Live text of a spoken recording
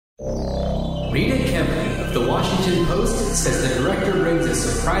Rita Kempley of The Washington Post says the director brings a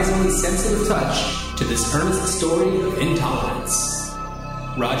surprisingly sensitive touch to this earnest story of intolerance.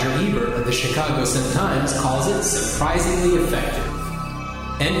 Roger Ebert of the Chicago Sun-Times calls it surprisingly effective.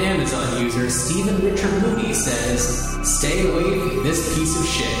 And Amazon user Stephen Richard Mooney says, "Stay away from this piece of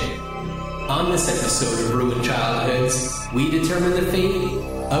shit." On this episode of Ruined Childhoods, we determine the fate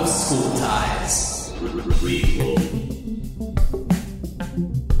of school ties.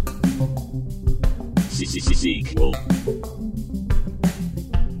 Sequel.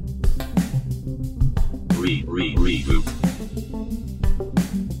 Reboot.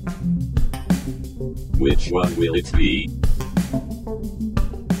 Which one will it be?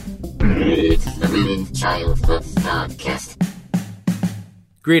 It's the Ruined Childhoods podcast.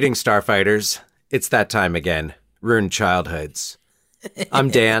 Greetings, Starfighters. It's that time again. Ruined Childhoods. I'm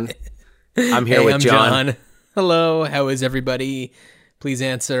Dan. I'm here with I'm John. Hello, how is everybody? Please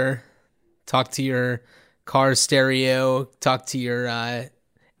answer. Talk to your car stereo. Talk to your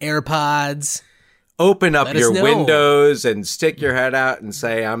AirPods. Open up Let us your know. windows and stick your head out and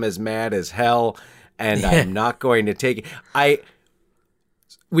say, I'm as mad as hell, and I'm not going to take it.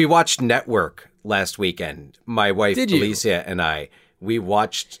 We watched Network last weekend. My wife, Did you? Alicia, and I. We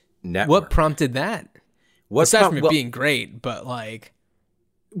watched Network. What prompted that? Aside from it being great, but like...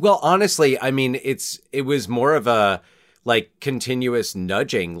 Well, honestly, I mean, it was more of a continuous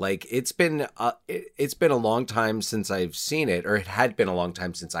nudging. Like it's been a long time since I've seen it, or it had been a long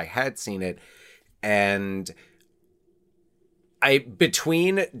time since I had seen it, and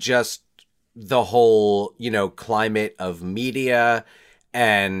between just the whole climate of media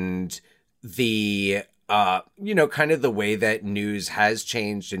and the kind of the way that news has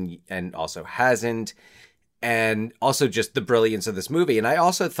changed and also hasn't. And also just the brilliance of this movie. And I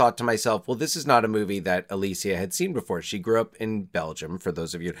also thought to myself, well, this is not a movie that Alicia had seen before. She grew up in Belgium, for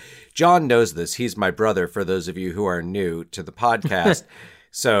those of you. John knows this. He's my brother, for those of you who are new to the podcast.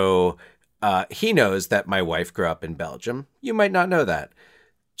 So he knows that my wife grew up in Belgium. You might not know that.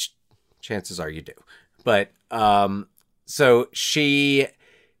 Chances are you do. But so she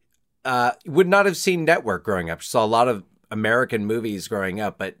would not have seen Network growing up. She saw a lot of American movies growing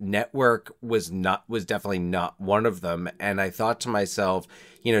up, but Network was definitely not one of them. And I thought to myself,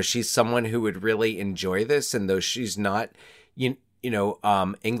 she's someone who would really enjoy this. And though she's not,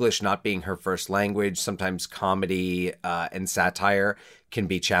 English not being her first language, sometimes comedy and satire can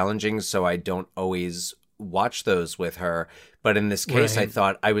be challenging. So I don't always watch those with her. But in this case,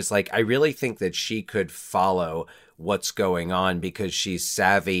 Right. I was like, I really think that she could follow what's going on because she's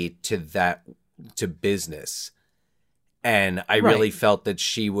savvy to business. And I really felt that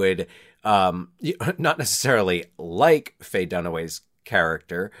she would not necessarily like Faye Dunaway's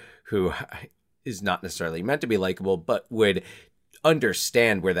character, who is not necessarily meant to be likable, but would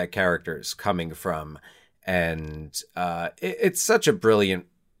understand where that character is coming from. And it's such a brilliant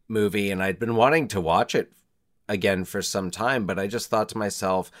movie, and I'd been wanting to watch it again for some time, but I just thought to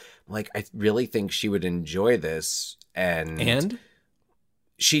myself, like, I really think she would enjoy this. And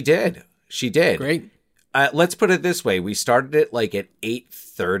she did. She did. Great. Let's put it this way. We started it at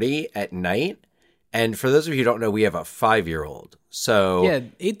 8:30 at night. And for those of you who don't know, we have a 5-year-old. So Yeah,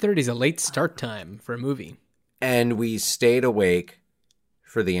 8:30 is a late start time for a movie. And we stayed awake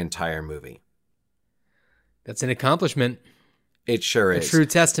for the entire movie. That's an accomplishment. It sure A is. true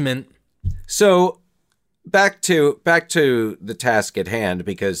testament. So back to the task at hand,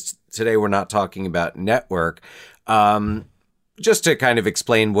 because today we're not talking about Network. Just to kind of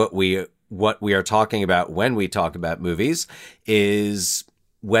explain what we are talking about when we talk about movies is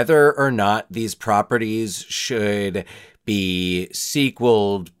whether or not these properties should be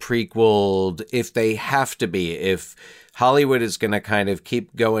sequeled, prequeled, if they have to be, if Hollywood is going to kind of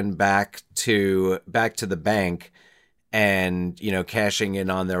keep going back to the bank and, cashing in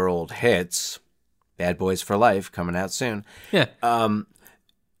on their old hits. Bad Boys for Life coming out soon. Yeah.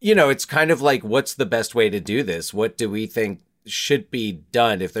 It's kind of like, what's the best way to do this? What do we think should be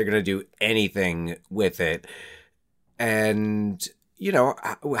done if they're going to do anything with it? And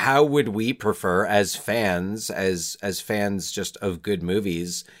how would we prefer as fans, as fans just of good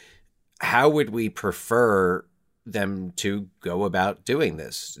movies, how would we prefer them to go about doing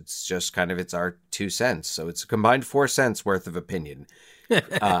this? It's just kind of, it's our 2 cents. So it's a combined 4 cents worth of opinion.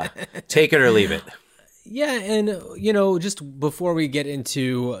 Take it or leave it. Yeah, and just before we get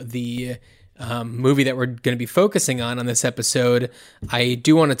into the movie that we're going to be focusing on this episode, I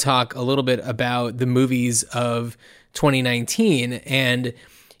do want to talk a little bit about the movies of 2019. And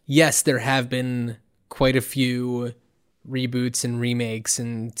yes, there have been quite a few reboots and remakes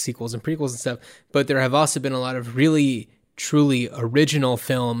and sequels and prequels and stuff, but there have also been a lot of really truly original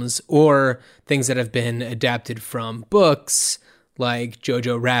films or things that have been adapted from books like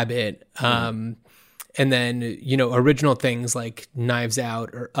Jojo Rabbit. And then, you know, original things like Knives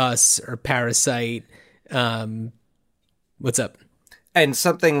Out or Us or Parasite. What's up? And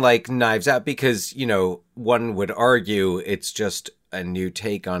something like Knives Out, because, you know, one would argue it's just a new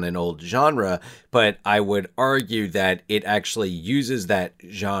take on an old genre, but I would argue that it actually uses that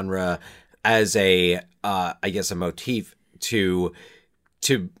genre as a, I guess, a motif to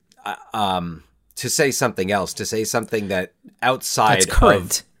say something else, to say something that outside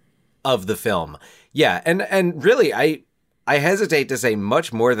of the film. Yeah. And really, I hesitate to say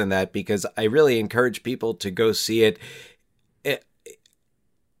much more than that, because I really encourage people to go see it.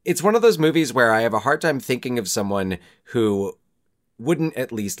 It's one of those movies where I have a hard time thinking of someone who wouldn't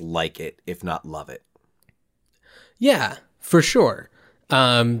at least like it, if not love it. Yeah, for sure.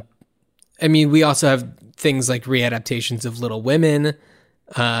 I mean, we also have things like readaptations of Little Women,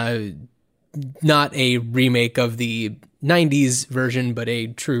 not a remake of the 90s version, but a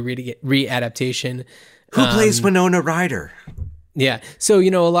true readaptation. Who plays Winona Ryder? Yeah. So,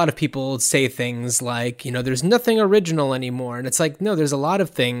 you know, a lot of people say things like, you know, there's nothing original anymore. And it's like, no, there's a lot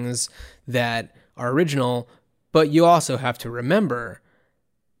of things that are original, but you also have to remember,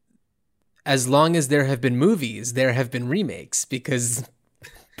 as long as there have been movies, there have been remakes, because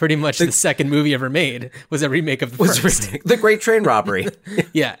pretty much the second movie ever made was a remake of the first. The Great Train Robbery.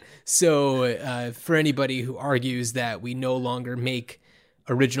 Yeah. So for anybody who argues that we no longer make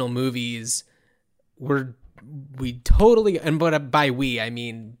original movies, we totally, and but by we, I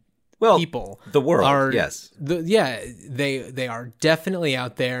mean, well, people, the world, are, yes. They are definitely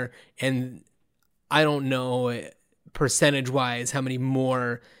out there. And I don't know percentage wise how many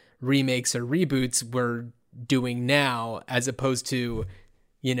more remakes or reboots we're doing now as opposed to,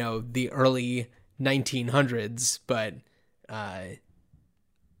 you know, the early 1900s, but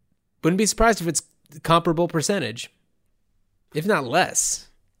wouldn't be surprised if it's comparable percentage, if not less.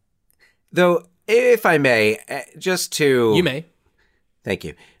 Though, if I may, just to... You may. Thank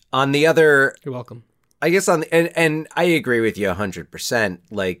you. On the other... You're welcome. I guess and I agree with you 100%.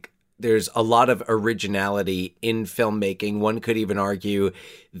 Like, there's a lot of originality in filmmaking. One could even argue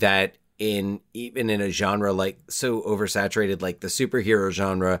that even in a genre like so oversaturated like the superhero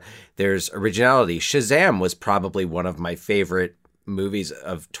genre, there's originality. Shazam was probably one of my favorite movies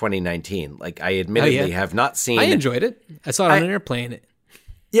of 2019. Like, I admittedly have not seen... I enjoyed it. I saw it on an airplane.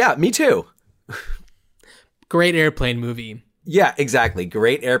 Yeah, me too. Great airplane movie. Yeah, exactly.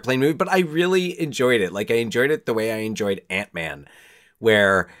 Great airplane movie, but I really enjoyed it. Like, I enjoyed it the way I enjoyed Ant-Man,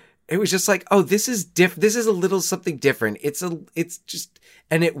 where it was just like, oh, this is this is a little something different. It's just,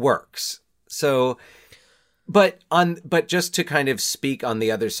 and it works. So, but just to kind of speak on the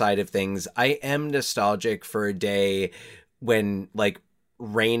other side of things, I am nostalgic for a day when, like,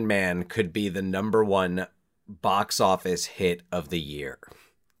 Rain Man could be the #1 box office hit of the year.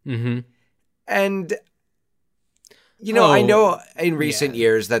 Mm-hmm. And, you know, I know in recent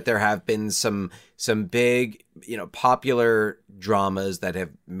years that there have been some big, you know, popular dramas that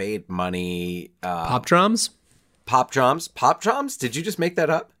have made money. Pop dramas? Pop dramas? Pop dramas? Did you just make that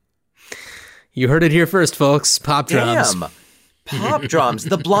up? You heard it here first, folks. Pop dramas. Damn. Pop dramas.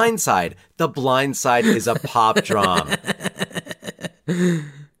 The Blind Side. The Blind Side is a pop dram.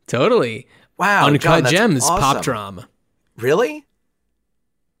 Totally. Wow. Uncut John, Gems, awesome. pop drama. Really?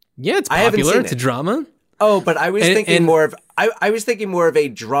 Yeah, it's popular. It's a drama. Oh, but I was thinking more of I was thinking more of a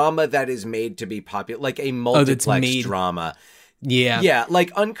drama that is made to be popular, like a multiplex drama. Yeah. Yeah,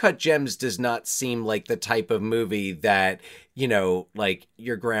 like Uncut Gems does not seem like the type of movie that, you know, like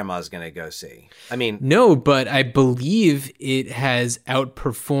your grandma's going to go see. I mean, no, but I believe it has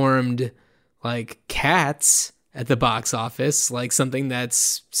outperformed like Cats at the box office, like something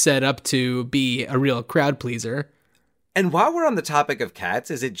that's set up to be a real crowd pleaser. And while we're on the topic of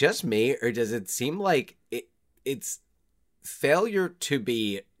Cats, is it just me, or does it seem like it's failure to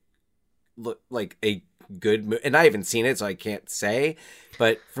be like a good movie? And I haven't seen it, so I can't say.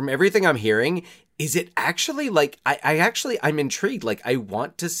 But from everything I'm hearing, is it actually like I'm intrigued. Like, I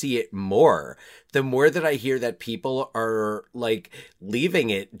want to see it more. The more that I hear that people are like leaving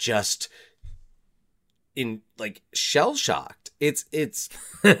it just in like shell shocked. It's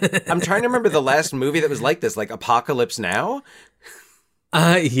I'm trying to remember the last movie that was like this, like Apocalypse Now.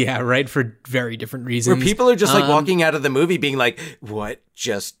 Yeah, right, for very different reasons. Where people are just like walking out of the movie being like, what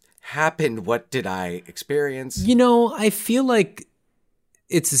just happened? What did I experience? You know, I feel like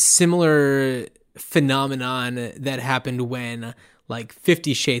it's a similar phenomenon that happened when like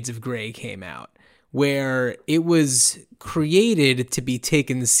 50 Shades of Grey came out, where it was created to be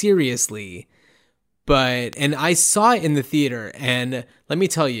taken seriously, and I saw it in the theater, and let me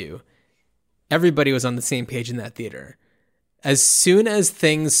tell you, everybody was on the same page in that theater. As soon as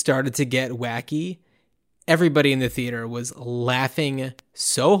things started to get wacky, everybody in the theater was laughing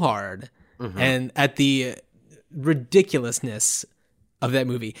so hard and at the ridiculousness of that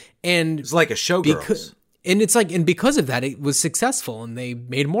movie. And It's like a Showgirls. and because of that, it was successful and they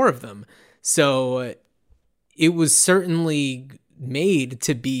made more of them. So it was certainly made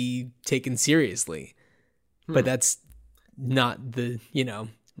to be taken seriously, but that's not the, well,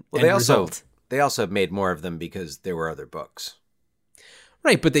 end result. They also made more of them because there were other books.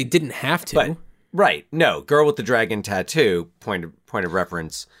 Right, but they didn't have to. But right, no, Girl with the Dragon Tattoo, point of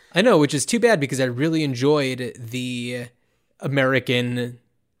reference. I know, which is too bad because I really enjoyed the American.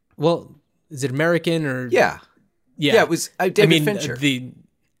 Well, is it American or Yeah, it was David Fincher.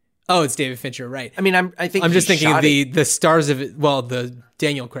 It's David Fincher, right? I mean, I think I'm he just thinking shot of it. the stars of it. Well, the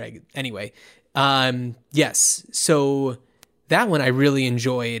Daniel Craig. Anyway, yes. So that one I really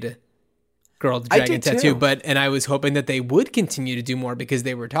enjoyed. Girl with the Dragon did Tattoo, too. and I was hoping that they would continue to do more because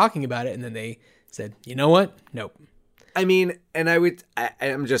they were talking about it, and then they said, you know what? Nope. I mean, and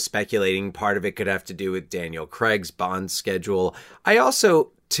I'm just speculating. Part of it could have to do with Daniel Craig's Bond schedule. I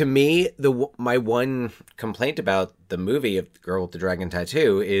also, to me, my one complaint about the movie of Girl with the Dragon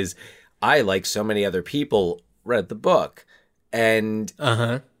Tattoo is I, like so many other people, read the book. And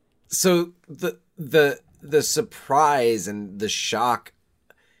so the surprise and the shock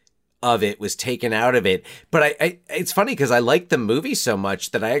of it was taken out of it. But it's funny because I liked the movie so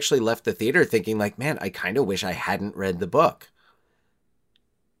much that I actually left the theater thinking like, man, I kind of wish I hadn't read the book.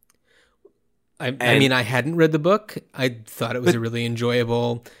 I mean, I hadn't read the book. I thought it was a really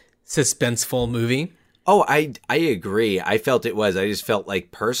enjoyable, suspenseful movie. Oh, I agree. I felt it was. I just felt like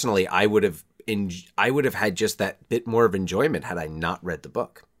personally, I would have had just that bit more of enjoyment had I not read the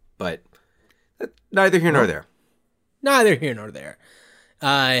book. But neither here nor there. Neither here nor there.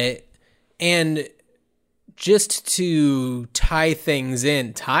 And just to tie things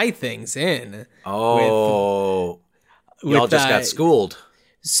in. Oh, y'all just got schooled.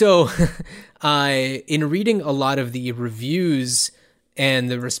 So, in reading a lot of the reviews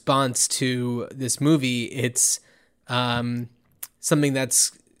and the response to this movie, it's something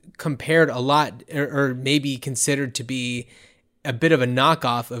that's compared a lot, or maybe considered to be a bit of a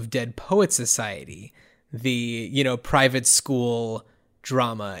knockoff of Dead Poets Society, the private school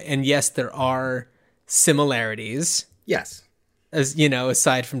drama. And yes, there are similarities. Yes, as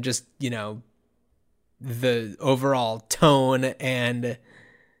aside from just the overall tone and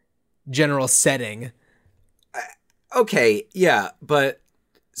general setting. Okay, yeah, but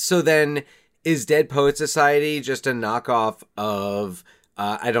so then is Dead Poet Society just a knockoff of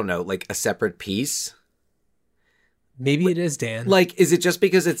I don't know, like a separate piece? Maybe it is, Dan. Like, is it just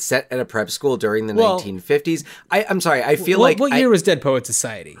because it's set at a prep school during the 1950s? I'm sorry, I feel like... What year was Dead Poet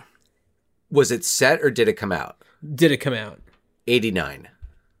Society? Was it set or did it come out? Did it come out? 89.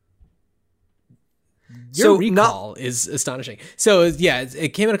 Your recall is astonishing. So, yeah, it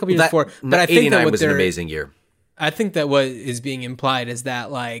came out a couple years before. But I think 89 that was an amazing year. I think that what is being implied is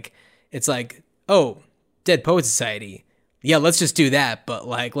that, like, it's like, oh, Dead Poet Society. Yeah, let's just do that. But,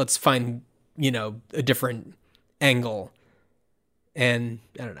 like, let's find, a different angle. And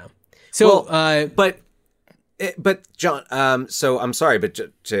I don't know. So, but John, so I'm sorry, but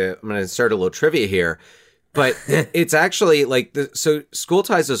I'm going to insert a little trivia here. But it's actually like, so School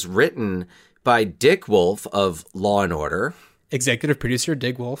Ties was written by Dick Wolf of Law and Order. Executive producer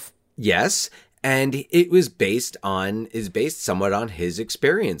Dick Wolf. Yes. And it was based somewhat on his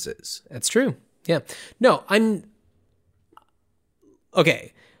experiences. That's true. Yeah. No,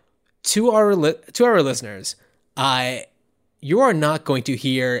 okay. To our listeners, you are not going to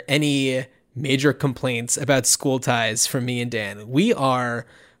hear any major complaints about School Ties from me and Dan. We are,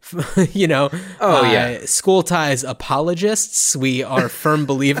 School Ties apologists. We are firm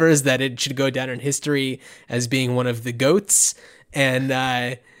believers that it should go down in history as being one of the GOATs.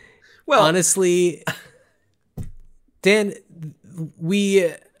 And, honestly, Dan,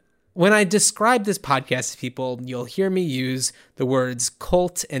 when I describe this podcast to people, you'll hear me use the words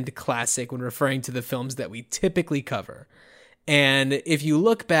cult and classic when referring to the films that we typically cover. And if you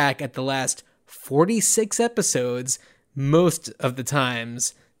look back at the last 46 episodes, most of the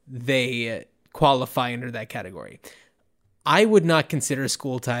times they qualify under that category. I would not consider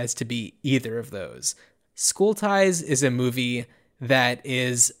School Ties to be either of those. School Ties is a movie that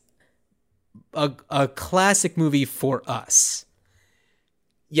is a classic movie for us.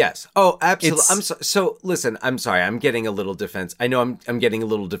 Yes. Oh, absolutely. So listen, I'm sorry. I'm getting a little I know I'm getting a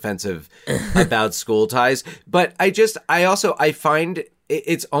little defensive about School Ties, but I find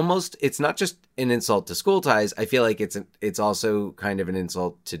it's almost, it's not just an insult to School Ties. I feel like it's also kind of an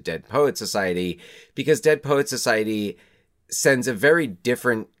insult to Dead Poet Society, because Dead Poet Society sends a very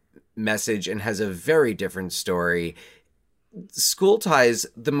different message and has a very different story. School Ties,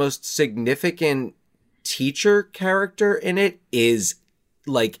 the most significant teacher character in it is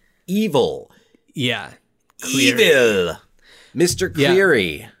like evil. Yeah. Cleary. Evil. Mr.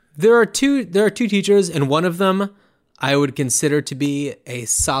 Cleary. Yeah. There are two teachers, and one of them I would consider to be a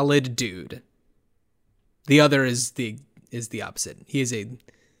solid dude. The other is the opposite. He is a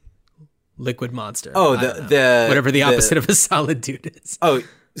liquid monster. Oh, the whatever the opposite of a solid dude is. Oh,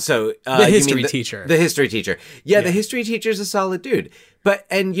 so the history teacher. The history teacher. Yeah, the history teacher is a solid dude. But,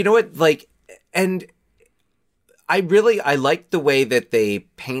 and you know what, like, and I like the way that they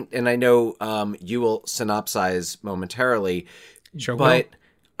paint, and I know you will synopsize momentarily, Sure but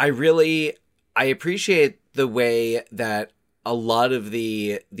will. I appreciate the way that a lot of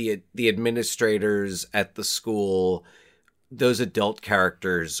the administrators at the school, those adult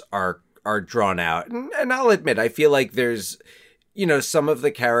characters are drawn out. And I'll admit, I feel like there's, you know, some of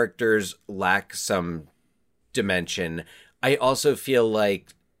the characters lack some dimension. I also feel like,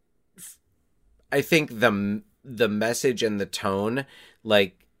 I think the message and the tone,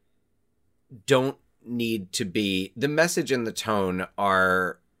 like, don't need to be, the message and the tone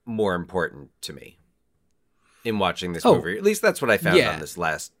are more important to me in watching this movie. At least that's what I found on this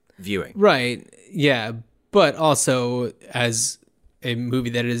last viewing. Right. Yeah. But also, as a movie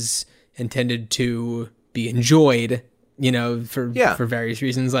that is intended to be enjoyed, you know, for various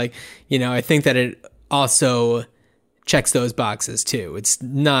reasons, like, you know, I think that it also checks those boxes too. It's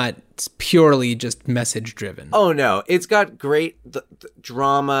not purely just message driven. Oh no, it's got great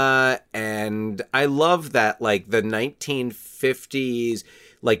drama, and I love that, like, the 1950s,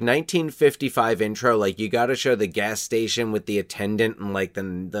 like 1955 intro, like, you got to show the gas station with the attendant and like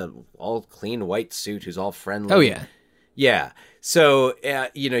the all clean white suit who's all friendly. Oh yeah. Yeah. So,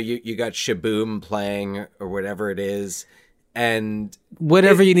 you know, you got Shaboom playing or whatever it is. And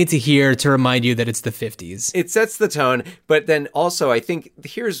whatever you need to hear to remind you that it's the 50s. It sets the tone. But then also, I think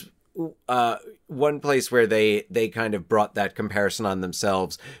here's one place where they kind of brought that comparison on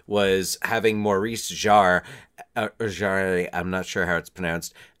themselves was having Maurice Jarre, I'm not sure how it's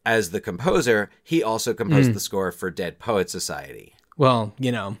pronounced, as the composer. He also composed the score for Dead Poet Society. Well,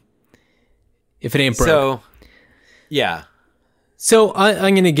 you know, if it ain't broke. So, yeah. So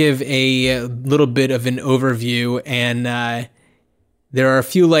I'm going to give a little bit of an overview, and there are a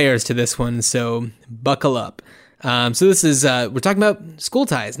few layers to this one, so buckle up. So this is, we're talking about School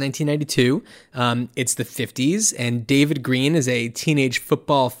Ties, 1992. It's the 50s, and David Green is a teenage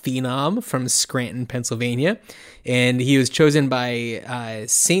football phenom from Scranton, Pennsylvania, and he was chosen by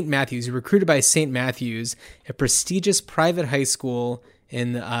St. Matthews, recruited by St. Matthews, a prestigious private high school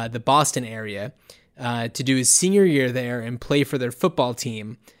in the Boston area, to do his senior year there and play for their football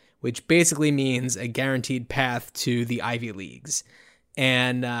team, which basically means a guaranteed path to the Ivy Leagues.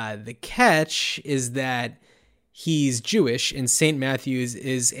 And the catch is that he's Jewish, and St. Matthew's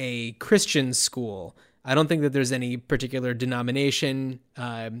is a Christian school. I don't think that there's any particular denomination.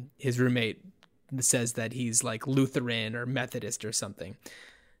 His roommate says that he's like Lutheran or Methodist or something.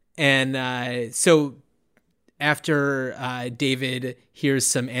 And so after David hears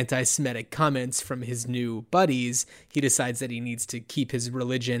some anti-Semitic comments from his new buddies, he decides that he needs to keep his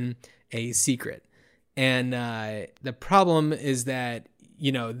religion a secret. And the problem is that,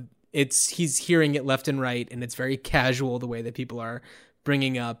 you know, he's hearing it left and right, and it's very casual the way that people are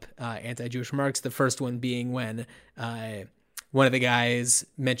bringing up anti-Jewish remarks. The first one being when one of the guys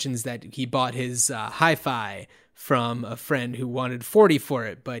mentions that he bought his hi-fi from a friend who wanted 40 for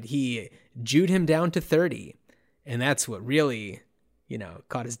it, but he Jewed him down to 30. And that's what really, you know,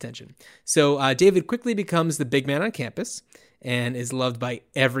 caught his attention. So David quickly becomes the big man on campus and is loved by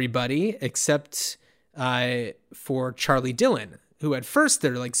everybody except for Charlie Dillon, who at first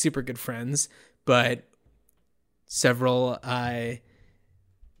they're like super good friends, but several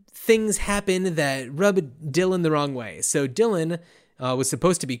things happen that rub Dillon the wrong way. So Dillon was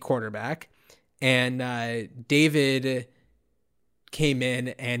supposed to be quarterback, and David came in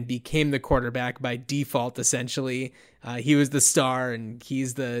and became the quarterback by default, essentially. He was the star, and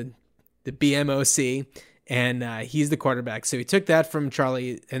he's the BMOC, and he's the quarterback. So he took that from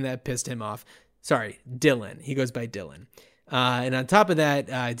Charlie, and that pissed him off. Sorry, Dillon. He goes by Dillon. And on top of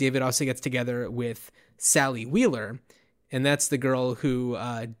that, David also gets together with Sally Wheeler, and that's the girl who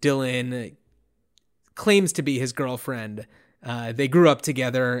Dillon claims to be his girlfriend. They grew up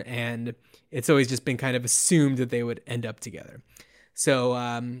together, and it's always just been kind of assumed that they would end up together. So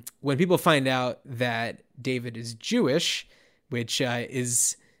when people find out that David is Jewish, which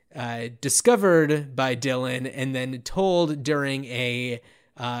is discovered by Dylan and then told during a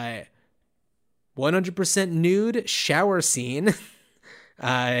 100% nude shower scene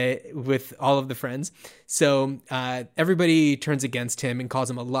with all of the friends. So everybody turns against him and calls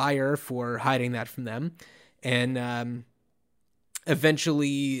him a liar for hiding that from them. And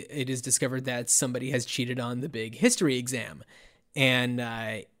eventually it is discovered that somebody has cheated on the big history exam.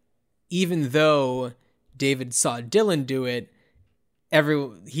 And even though David saw Dylan do it,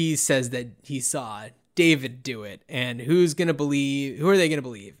 he says that he saw David do it. And who are they going to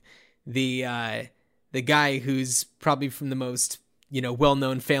believe? The guy who's probably from the most,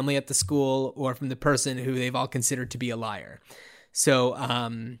 well-known family at the school, or from the person who they've all considered to be a liar. So,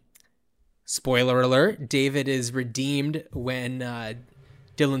 spoiler alert, David is redeemed when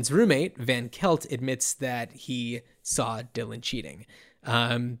Dylan's roommate, Van Kelt, admits that he saw Dylan cheating.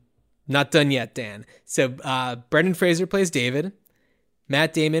 Not done yet, Dan. So Brendan Fraser plays David.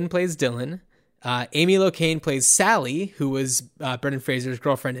 Matt Damon plays Dylan. Amy Locane plays Sally, who was Brendan Fraser's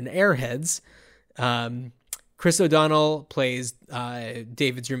girlfriend in Airheads. Chris O'Donnell plays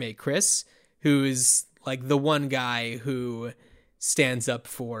David's roommate, Chris, who's like the one guy who stands up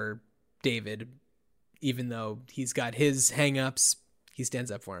for David, even though he's got his hang-ups, he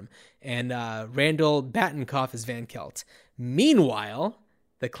stands up for him. And Randall Battenkoff is Van Kelt. Meanwhile,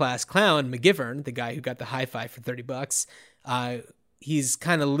 the class clown, McGivern, the guy who got the high five for $30, he's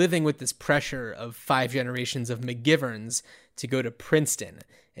kind of living with this pressure of 5 generations of McGiverns to go to Princeton.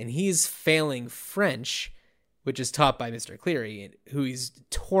 And he's failing French, which is taught by Mr. Cleary, who he's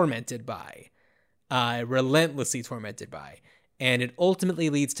tormented by, relentlessly tormented by. And it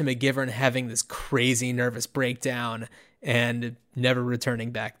ultimately leads to McGivern having this crazy nervous breakdown and never returning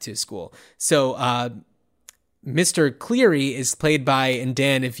back to school. So Mr. Cleary is played by, and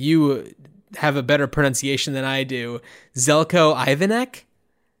Dan, if you have a better pronunciation than I do, Zeljko Ivanek.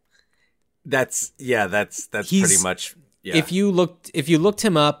 That's pretty much. Yeah. If you looked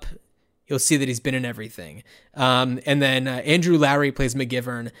him up, you'll see that he's been in everything. And then Andrew Lowry plays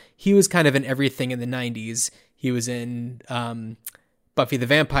McGivern. He was kind of in everything in the 90s. He was in Buffy the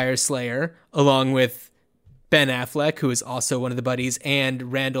Vampire Slayer, along with Ben Affleck, who is also one of the buddies,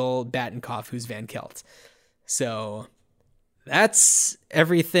 and Randall Battenkoff, who's Van Kelt. So that's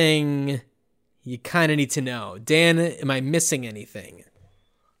everything you kind of need to know. Dan, am I missing anything?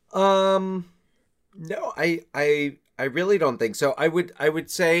 No, I really don't think so. I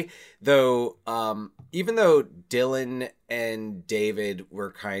would say, though, even though Dylan and David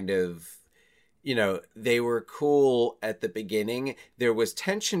were kind of, they were cool at the beginning, there was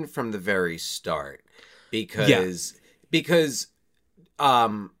tension from the very start because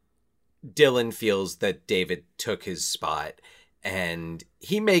Dylan feels that David took his spot, and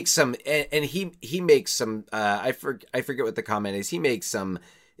he makes some, I forget what the comment is. He makes some,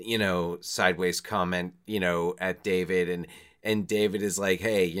 sideways comment, at David, and David is like,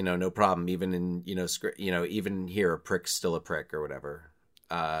 hey, no problem. Even in, even here, a prick's still a prick or whatever.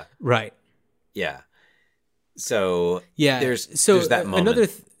 Right. Yeah. So yeah, there's that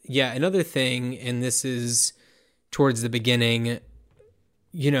moment. Another thing, and this is towards the beginning,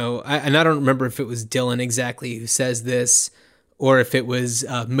 I don't remember if it was Dylan exactly who says this, or if it was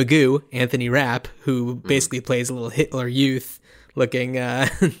Magoo, Anthony Rapp, who basically plays a little Hitler Youth looking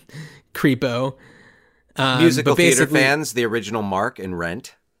creepo. Musical theater fans, the original Mark in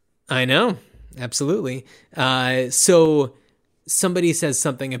Rent. I know, absolutely. So somebody says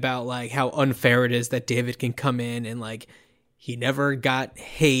something about like how unfair it is that David can come in and like he never got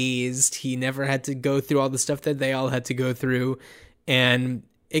hazed, he never had to go through all the stuff that they all had to go through, and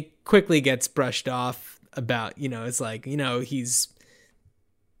it quickly gets brushed off about, it's like, he's,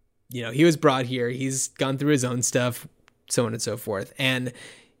 he was brought here, he's gone through his own stuff, so on and so forth. And,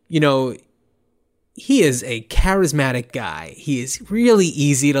 he is a charismatic guy. He is really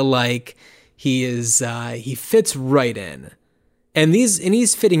easy to like. He fits right in. And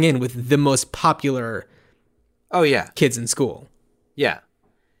he's fitting in with the most popular kids in school. Yeah.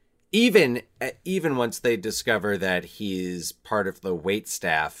 Even once they discover that he's part of the wait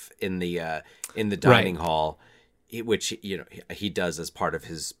staff in the dining hall, which he does as part of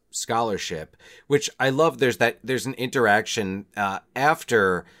his scholarship, which I love. There's an interaction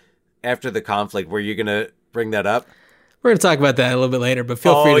after the conflict. Were you gonna bring that up? We're going to talk about that a little bit later, but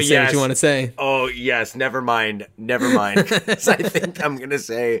feel free to say what you want to say. Oh, yes. Never mind. Because I think I'm going to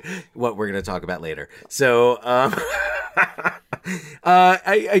say what we're going to talk about later. So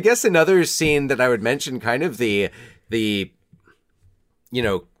I guess another scene that I would mention, kind of the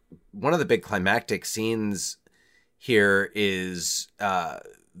one of the big climactic scenes here is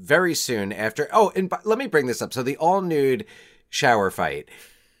very soon after. Oh, and let me bring this up. So the all nude shower fight.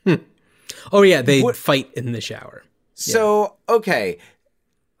 Oh yeah, they fight in the shower. So, okay.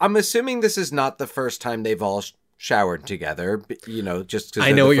 I'm assuming this is not the first time they've all showered together, you know, just because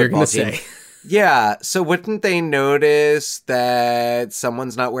I know what you're going to say. Yeah. So wouldn't they notice that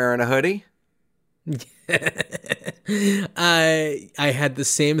someone's not wearing a hoodie? I had the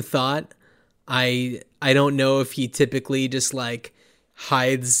same thought. I don't know if he typically just like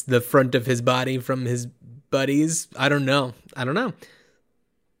hides the front of his body from his buddies. I don't know. I don't know.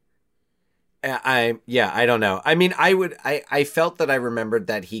 I mean, I felt that I remembered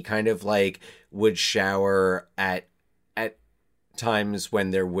that he kind of like would shower at times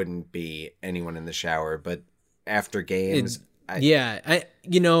when there wouldn't be anyone in the shower, but after games,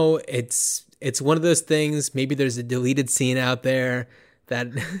 it's one of those things. Maybe there's a deleted scene out there that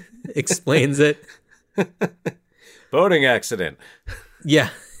explains it. Boating accident. Yeah,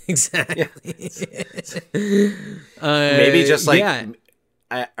 exactly. Maybe just like,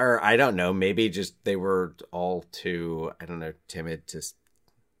 I don't know. Maybe just they were all too, I don't know, timid to.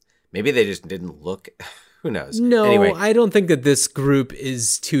 Maybe they just didn't look. Who knows? No, anyway. I don't think that this group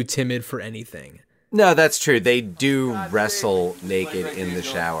is too timid for anything. No, that's true. They do wrestle naked in the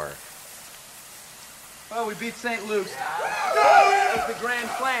shower. Well, we beat St. Luke's. That was the grand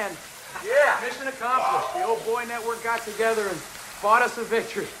plan. Yeah. Mission accomplished. The old boy network got together and fought us a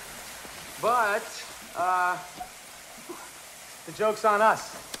victory. But, the joke's on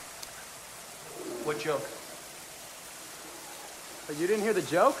us. What joke? But you didn't hear the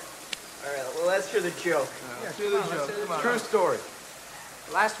joke? All right, well, let's hear the joke. True story.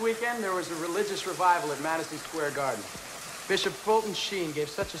 Last weekend, there was a religious revival at Madison Square Garden. Bishop Fulton Sheen gave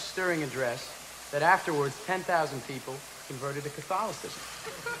such a stirring address that afterwards 10,000 people converted to Catholicism.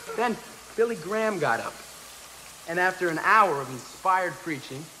 Then Billy Graham got up, and after an hour of inspired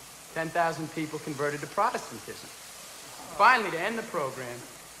preaching, 10,000 people converted to Protestantism. Finally, to end the program,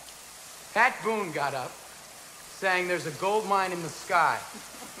 Pat Boone got up, saying there's a gold mine in the sky,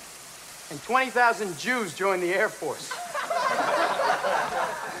 and 20,000 Jews joined the Air Force.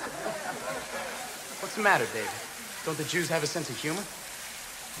 What's the matter, David? Don't the Jews have a sense of humor?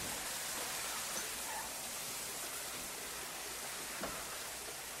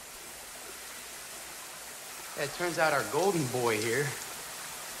 Yeah, it turns out our golden boy here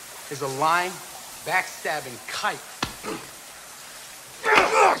is a lying, backstabbing kike. Come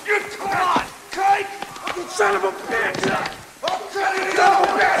on, kike! You son of a bitch!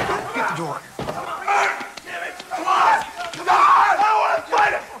 Get the door. Damn it! Come on! Come on! I don't want to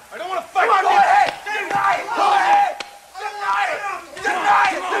fight him! I don't want to fight him! Come on, go ahead! Deny it! Go ahead! Deny it! Deny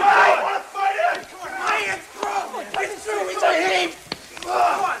it! I don't want to fight him! Come on, my hands through! It's true! It's a him!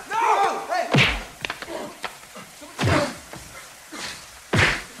 Come on! No! Hey!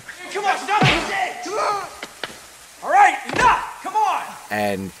 Come on, stop it! Come on! All right, enough! Come on!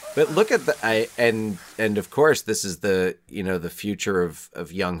 But look at and of course this is the the future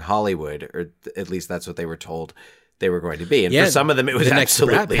of young Hollywood, or at least that's what they were told they were going to be. And for some of them it was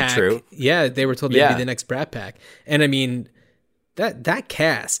absolutely true. Yeah, they were told they'd be the next Brat Pack. And I mean that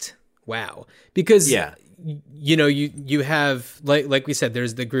cast, wow. Because you have like we said,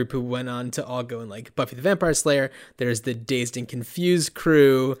 there's the group who went on to all go in like Buffy the Vampire Slayer. There's the Dazed and Confused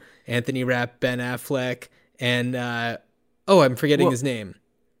crew, Anthony Rapp, Ben Affleck, and I'm forgetting his name.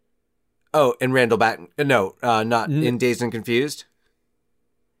 Oh, and Randall Batten. No, not in Dazed and Confused.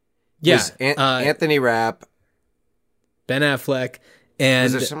 Yeah. Anthony Rapp. Ben Affleck. And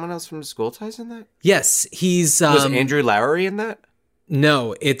was there someone else from School Ties in that? Yes, he's... was Andrew Lowery in that?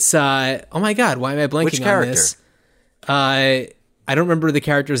 No, it's... oh my God, why am I blanking Which character? on this? I don't remember the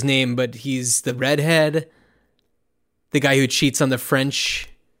character's name, but he's the redhead. The guy who cheats on the French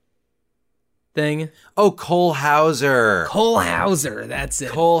thing. Oh, Cole Hauser. Cole Hauser, that's it.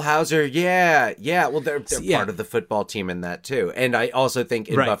 Cole Hauser, yeah. Well, they're part of the football team in that too. And I also think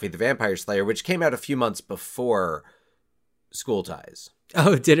in Buffy the Vampire Slayer, which came out a few months before School Ties.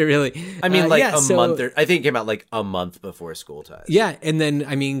 Oh, did it really? I mean, month. I think it came out like a month before School Ties. Yeah, and then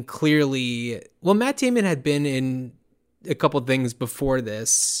I mean, clearly, well, Matt Damon had been in a couple things before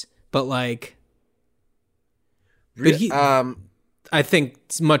this, but like, I think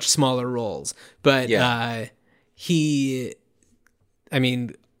it's much smaller roles, but I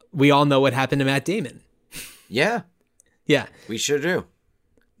mean, we all know what happened to Matt Damon. Yeah, we sure do.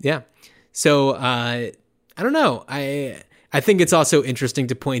 Yeah, so I don't know. I think it's also interesting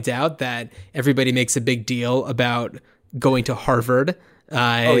to point out that everybody makes a big deal about going to Harvard.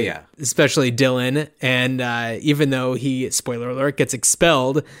 Especially Dylan. And even though he, spoiler alert, gets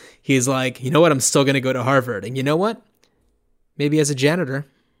expelled, he's like, you know what? I'm still going to go to Harvard. And you know what? Maybe as a janitor.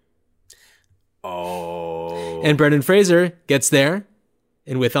 Oh. And Brendan Fraser gets there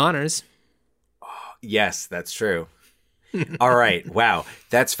and with honors. Yes, that's true. All right. Wow.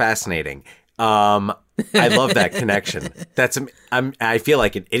 That's fascinating. I love that connection. I feel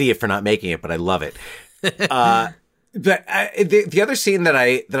like an idiot for not making it, but I love it. But the other scene that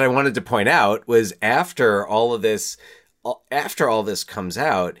I wanted to point out was after all this comes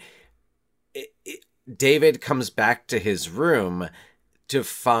out, David comes back to his room to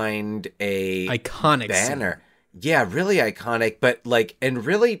find a iconic banner. Scene. Yeah, really iconic, but and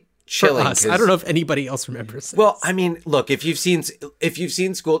really chilling. For us. I don't know if anybody else remembers this. Well, I mean, look, if you've seen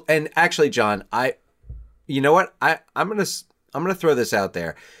School, and actually, John, you know what? I'm gonna throw this out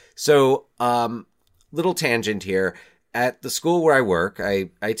there. So, little tangent here. At the school where I work,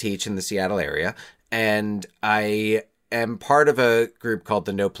 I teach in the Seattle area, and I am part of a group called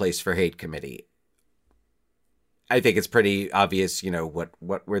the No Place for Hate Committee. I think it's pretty obvious, what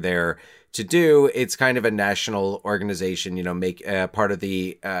we're there to do. It's kind of a national organization, make part of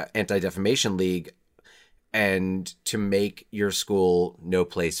the Anti-Defamation League, and to make your school no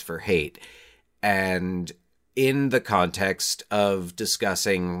place for hate. And in the context of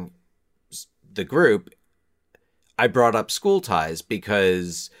discussing the group, I brought up School Ties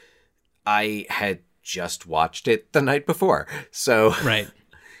because I had just watched it the night before. So right.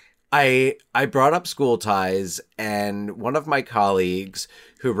 I brought up School Ties, and one of my colleagues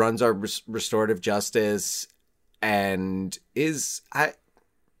who runs our restorative justice and is, I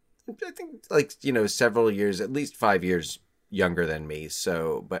think several years, at least 5 years younger than me.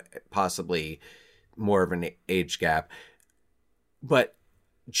 So, but possibly more of an age gap, but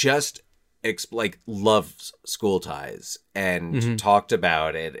just loves School Ties and talked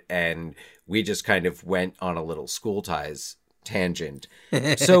about it. And we just kind of went on a little School Ties tangent.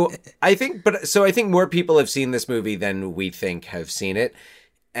 So I think more people have seen this movie than we think have seen it.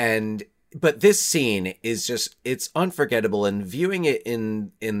 But this scene is just, it's unforgettable, and viewing it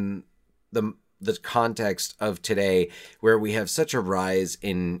in the context of today, where we have such a rise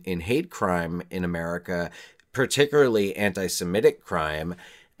in hate crime in America, particularly anti-Semitic crime,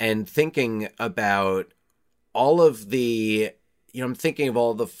 and thinking about all of the, I'm thinking of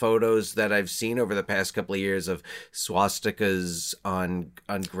all the photos that I've seen over the past couple of years of swastikas on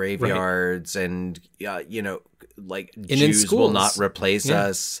graveyards, right. And Jews will not replace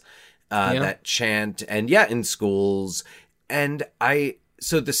us, that chant, and in schools. And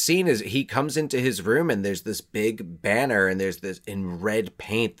so the scene is, he comes into his room and there's this big banner, and there's this in red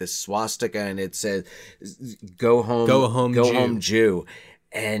paint, this swastika, and it says, go home Jew.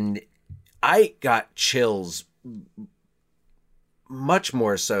 And I got chills much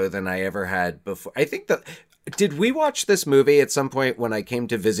more so than I ever had before. I think did we watch this movie at some point when I came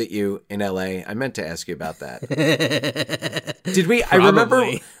to visit you in LA? I meant to ask you about that. Did we? Probably. I remember,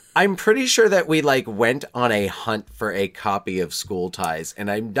 I'm pretty sure that we went on a hunt for a copy of School Ties,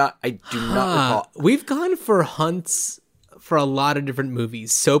 and I do not recall. We've gone for hunts for a lot of different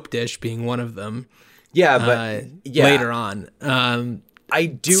movies, Soap Dish being one of them. Yeah, but later on.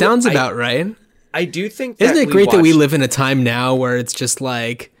 Sounds about right. I do think Isn't it great that we live in a time now where it's just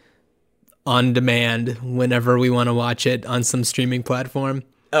on demand whenever we want to watch it on some streaming platform?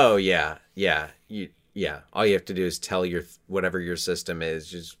 Oh, yeah. Yeah. All you have to do is tell whatever your system is,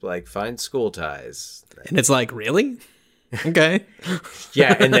 just find School Ties. And it's really? Okay.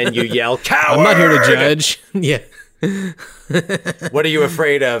 Yeah, and then you yell, coward! I'm not here to judge. Yeah. What are you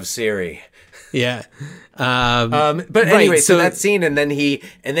afraid of, Siri? Yeah. But anyway, so that scene, and then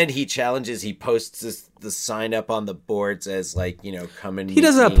he challenges, he posts the sign up on the boards as come and he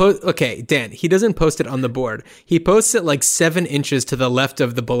doesn't post. Okay, Dan, he doesn't post it on the board. He posts it 7 inches to the left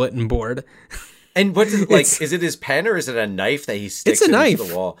of the bulletin board. And what is is it his pen or is it a knife that he sticks into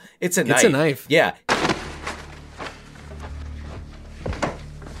the wall? It's a knife. It's a knife. Yeah.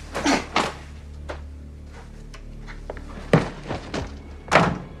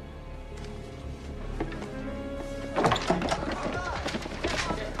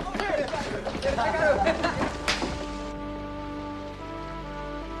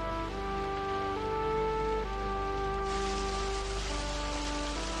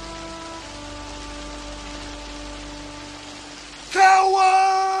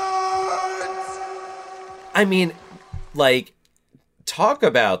 I mean, talk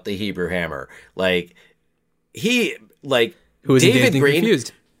about the Hebrew Hammer. Who is David Green.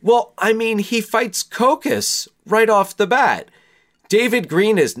 Confused. Well, I mean, he fights Kokus right off the bat. David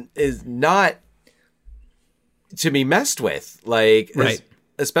Green is not to be messed with. Right.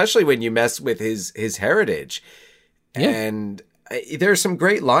 Especially when you mess with his heritage. Yeah. And there's some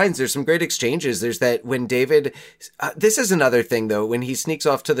great lines. There's some great exchanges. There's that when David, this is another thing though, when he sneaks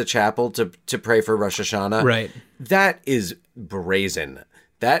off to the chapel to pray for Rosh Hashanah. Right. That is brazen.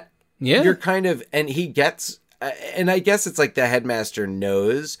 That Yeah. you're kind of, and he gets, and I guess it's like the headmaster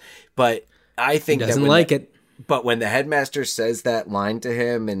knows, but I think Doesn't that like it. But when the headmaster says that line to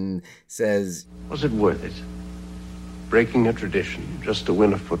him and says, Was it worth it? Breaking a tradition just to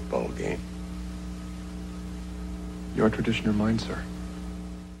win a football game. Your tradition or mine, sir?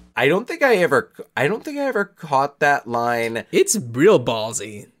 I don't think I ever caught that line. It's real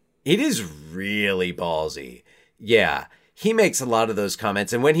ballsy. It is really ballsy. Yeah. He makes a lot of those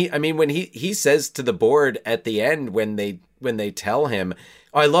comments. And when he says to the board at the end, when they tell him,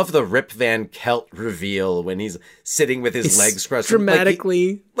 I love the Rip Van Kelt reveal when he's sitting with his legs crossed.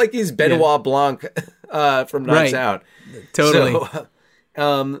 Dramatically. Like he's Benoit Blanc from Knives Out. Totally.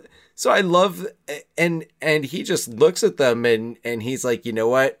 So I love, and he just looks at them and he's like, you know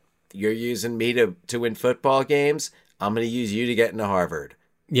what? You're using me to win football games. I'm going to use you to get into Harvard.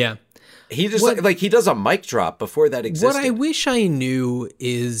 Yeah. He just like he does a mic drop before that existed. What I wish I knew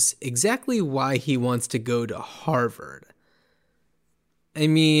is exactly why he wants to go to Harvard. I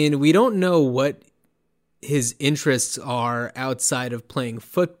mean, we don't know what his interests are outside of playing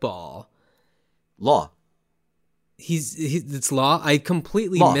football. Law. It's law. I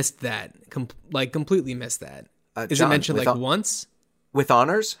completely missed that. Completely missed that. Is John, it mentioned like once? With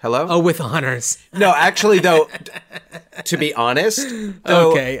honors? Hello? Oh, with honors. No, actually, though, to be honest,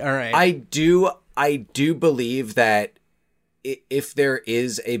 though, okay, all right. I do believe that if there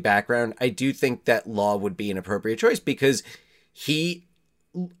is a background, I do think that law would be an appropriate choice because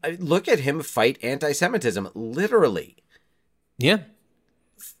look at him fight anti-Semitism, literally. Yeah.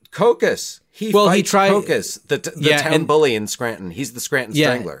 Caucus. He fights Caucus, the town bully in Scranton. He's the Scranton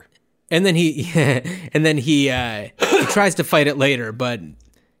Strangler. And then he tries to fight it later, but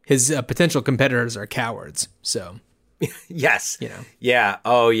his potential competitors are cowards. So, yes, yeah,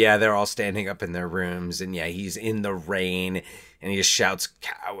 oh yeah, they're all standing up in their rooms, and yeah, he's in the rain, and he just shouts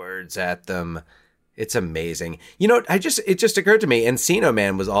 "cowards" at them. It's amazing. You know, it just occurred to me, Encino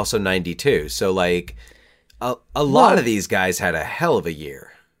Man was also 92, so like a lot of these guys had a hell of a year.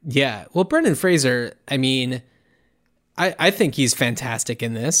 Yeah, well, Brendan Fraser, I mean, I think he's fantastic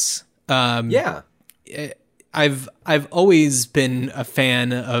in this. Yeah, I've always been a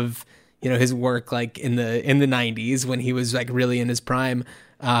fan of his work like in the 90s when he was like really in his prime.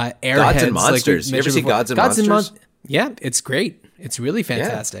 Airheads, Gods and Monsters. Like you ever see Gods and Monsters? Yeah, it's great. It's really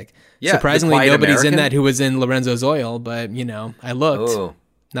fantastic. Yeah. Surprisingly, nobody's American? in that who was in Lorenzo's Oil, but I looked. Oh.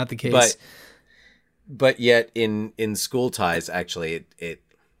 Not the case. But yet in School Ties, actually,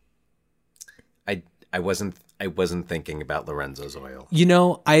 I wasn't thinking about Lorenzo's Oil.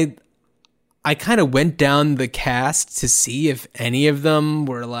 I kind of went down the cast to see if any of them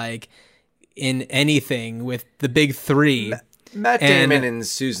were like in anything with the big three. Matt Damon and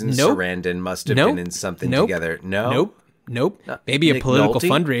Susan Sarandon must have been in something together. No, nope. Maybe Nick a political Nolte?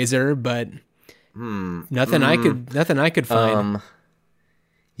 fundraiser, but nothing I could find.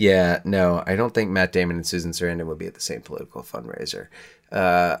 Yeah, no, I don't think Matt Damon and Susan Sarandon would be at the same political fundraiser.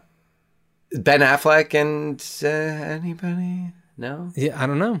 Ben Affleck and anybody? No? Yeah, I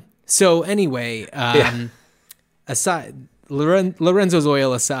don't know. So anyway, aside Lorenzo's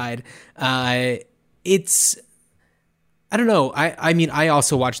Oil aside, it's I don't know. I mean, I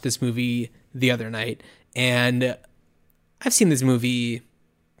also watched this movie the other night, and I've seen this movie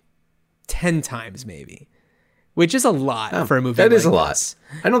 10 times maybe, which is a lot for a movie. That like is a lot. this.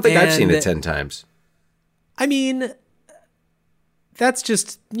 I don't think I've seen it 10 times. I mean, that's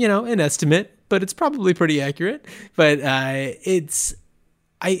just, an estimate, but it's probably pretty accurate. But it's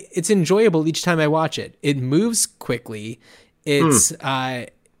enjoyable each time I watch it. It moves quickly. It's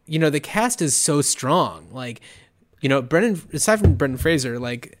the cast is so strong. Like, aside from Brendan Fraser,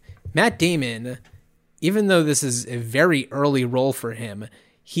 like Matt Damon, even though this is a very early role for him,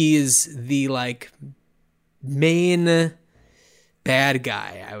 he is the like main bad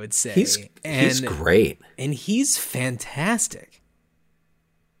guy, I would say. He's great. And he's fantastic.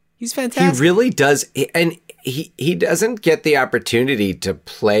 He's fantastic. He really does. And he doesn't get the opportunity to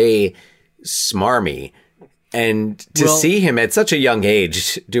play smarmy. And to see him at such a young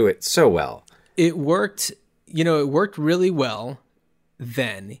age do it so well. It worked, it worked really well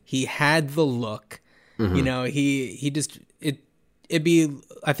then. He had the look. Mm-hmm. He just, it'd be,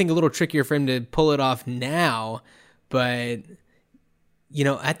 I think, a little trickier for him to pull it off now. But,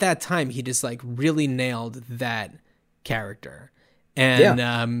 at that time, he just like really nailed that character.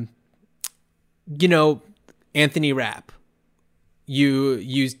 And, Anthony Rapp,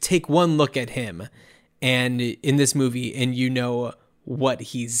 you take one look at him and in this movie, and you know what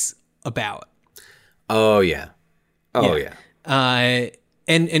he's about. Oh yeah.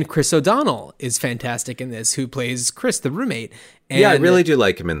 And Chris O'Donnell is fantastic in this, who plays Chris, the roommate. And, yeah, I really do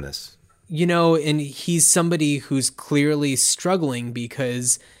like him in this. You know, and he's somebody who's clearly struggling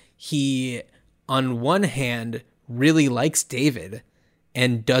because he, on one hand, really likes David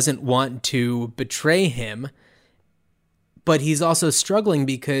and doesn't want to betray him. But he's also struggling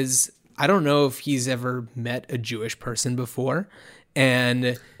because I don't know if he's ever met a Jewish person before.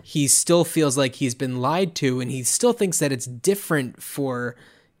 And he still feels like he's been lied to, and he still thinks that it's different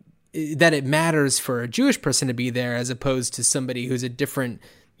that it matters for a Jewish person to be there as opposed to somebody who's a different,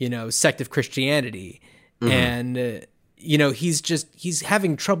 sect of Christianity. Mm-hmm. And, he's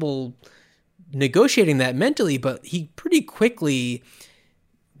having trouble negotiating that mentally, but he pretty quickly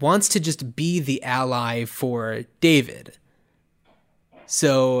wants to just be the ally for David.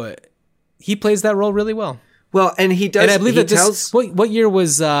 So he plays that role really well. Well, and he does. And I believe that what year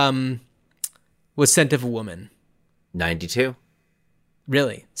was Scent of a Woman? 92.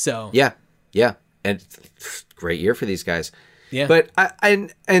 Really? So yeah, and great year for these guys. Yeah, but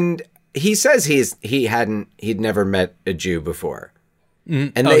and he says he'd nenever met a Jew before,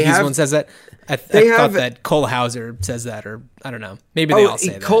 and he's one says that. I thought that Cole Hauser says that, or I don't know. Maybe they all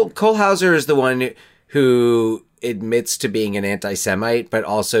say that. Cole Hauser is the one who admits to being an anti-Semite, but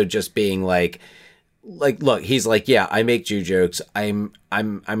also just being like, look, he's like, yeah, I make Jew jokes. I'm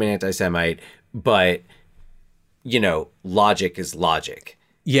an anti-Semite, but logic is logic.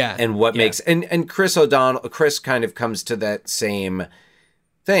 Yeah. And what makes and Chris O'Donnell, Chris kind of comes to that same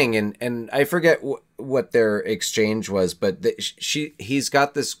thing, and I forget what their exchange was, but he's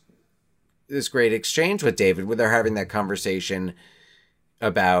got this great exchange with David where they're having that conversation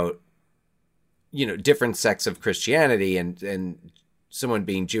about different sects of Christianity and someone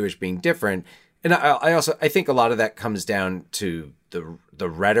being Jewish being different. And I think a lot of that comes down to the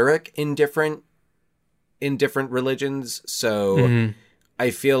rhetoric in different religions. So I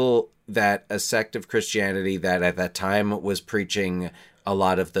feel that a sect of Christianity that at that time was preaching a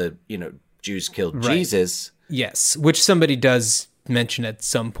lot of the, Jews killed Jesus. Yes, which somebody does mention at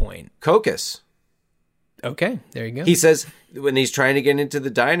some point. Kokas. Okay, there you go. He says when he's trying to get into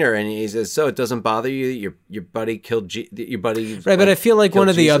the diner, and he says, "So it doesn't bother you? Your buddy killed your buddy." Right, but I feel like one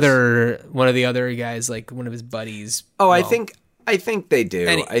of the other guys, like one of his buddies. Oh, I think they do.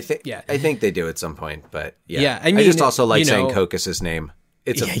 I think they do at some point. But yeah. I mean, I just also like saying Kokas's name.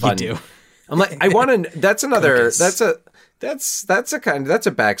 It's a fun. You do. I'm like, I want to. That's another. Kokos. That's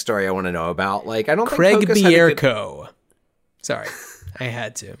a backstory I want to know about. Like, I don't Craig think Kokas Bierko. Sorry, I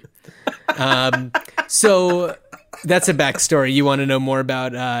had to. So that's a backstory. You want to know more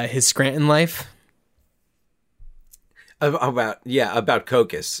about his Scranton life? About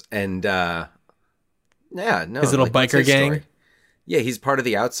Kokas and his little biker gang. Story. Yeah, he's part of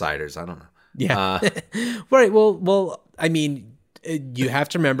the Outsiders. I don't know. Yeah, right. Well, I mean, you have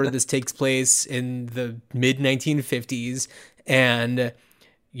to remember this takes place in the mid 1950s, and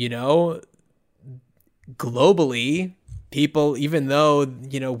globally, people, even though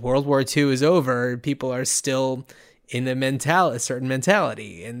World War II is over, people are still in a certain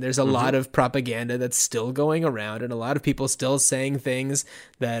mentality, and there's a lot of propaganda that's still going around, and a lot of people still saying things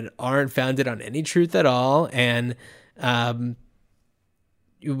that aren't founded on any truth at all, and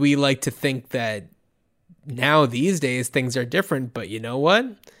we like to think that now these days things are different, but you know what?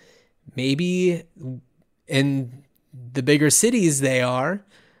 Maybe in the bigger cities they are,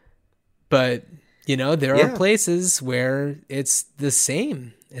 but there are places where it's the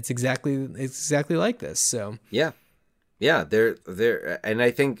same. It's exactly like this. So yeah, there, and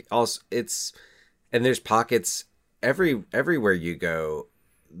I think also and there's pockets everywhere you go.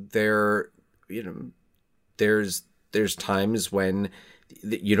 There, there's times when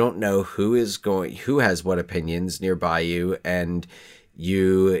you don't know who has what opinions nearby you, and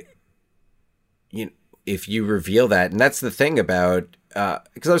if you reveal that, and that's the thing about,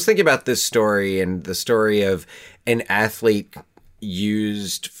 because I was thinking about this story and the story of an athlete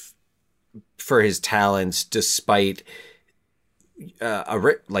used for his talents despite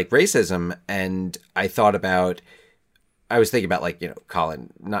racism, and I was thinking about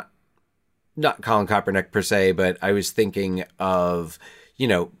Colin, not Colin Kaepernick per se, but I was thinking of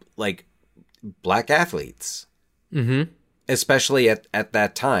black athletes, especially at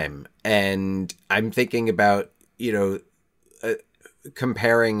that time. And I'm thinking about,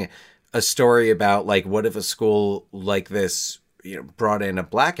 comparing a story about what if a school like this, brought in a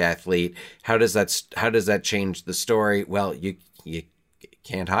black athlete, how does that change the story? Well, you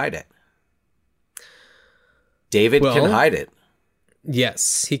can't hide it. David can hide it.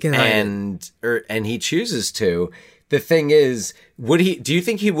 Yes, he can hide it. and he chooses to. The thing is, do you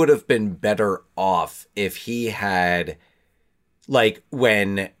think he would have been better off if he had, like,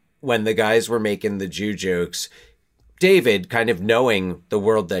 when the guys were making the Jew jokes, David kind of knowing the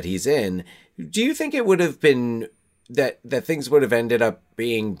world that he's in, do you think it would have been that things would have ended up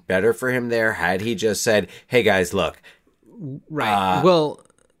being better for him there had he just said, "Hey guys, look." Right. Well,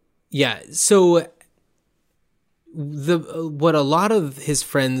 yeah. So what a lot of his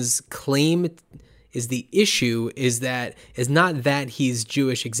friends claim is the issue is not that he's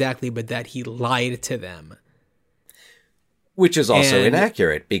Jewish exactly, but that he lied to them. Which is also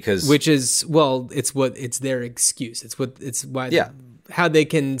inaccurate because it's their excuse. It's why how they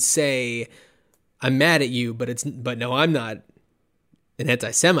can say I'm mad at you, but no, I'm not an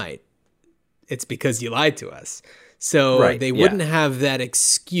anti-Semite. It's because you lied to us. So they wouldn't have that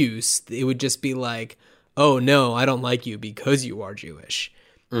excuse. It would just be like, oh no, I don't like you because you are Jewish.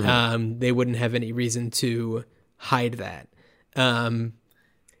 Mm-hmm. They wouldn't have any reason to hide that.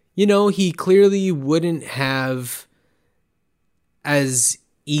 He clearly wouldn't have as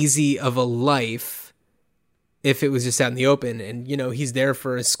easy of a life if it was just out in the open, and he's there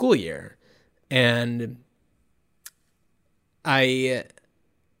for a school year, and I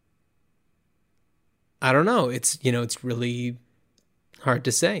don't know, it's it's really hard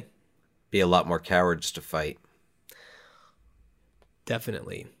to say. Be a lot more cowards to fight.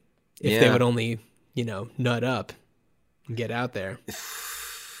 Definitely. If they would only nut up and get out there.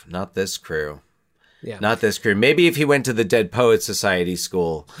 Not this crew. Yeah. Not this crew. Maybe if he went to the Dead Poets Society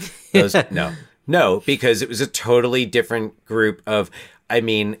school. No, because it was a totally different group of, I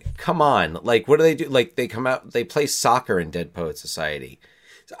mean, come on. Like, what do they do? Like, they come out, they play soccer in Dead Poets Society.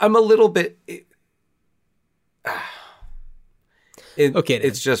 So I'm a little bit...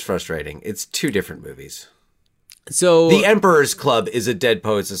 It's just frustrating. It's two different movies. So The Emperor's Club is a Dead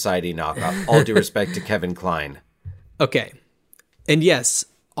Poets Society knockoff. All due respect to Kevin Kline. Okay. And yes,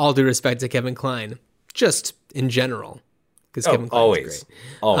 all due respect to Kevin Kline. Just in general, because Kevin Kline is great.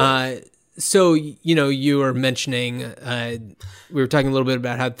 Always. So you were mentioning, we were talking a little bit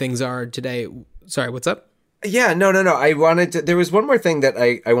about how things are today. Sorry, what's up? Yeah, no. There was one more thing that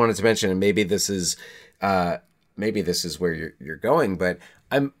I wanted to mention, and maybe this is where you're going, but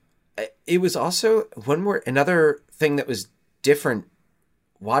it was also another thing that was different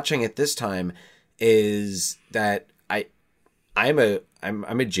watching it this time is that I'm a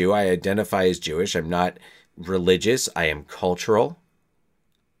Jew. I identify as Jewish. I'm not religious. I am cultural.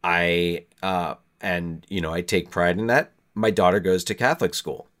 I take pride in that. My daughter goes to Catholic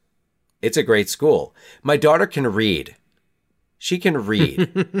school. It's a great school. My daughter can read. She can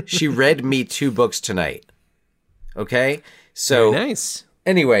read. She read me 2 books tonight. Okay? So very nice.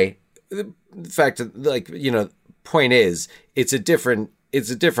 Anyway, the fact that, point is, it's a different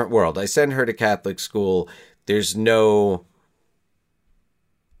world. I send her to Catholic school. There's no...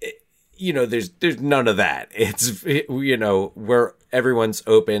 there's none of that. It's, where everyone's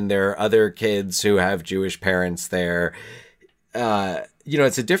open. There are other kids who have Jewish parents there.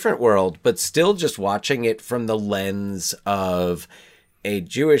 It's a different world, but still just watching it from the lens of a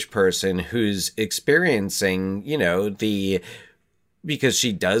Jewish person who's experiencing, because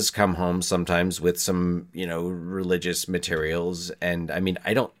she does come home sometimes with some, religious materials. And I mean,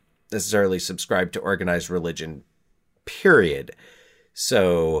 I don't necessarily subscribe to organized religion, period.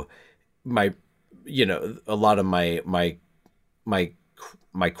 So a lot of my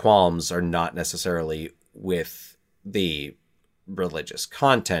qualms are not necessarily with the religious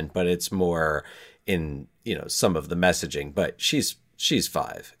content, but it's more in, some of the messaging. But she's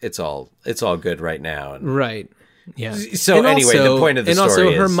 5. It's all good right now. Right. Yeah. So and anyway, the point of the story is... And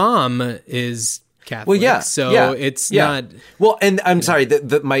also her mom is Catholic. Well, yeah. So it's not... Well, and I'm sorry,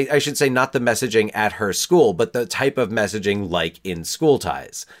 I should say not the messaging at her school, but the type of messaging like in School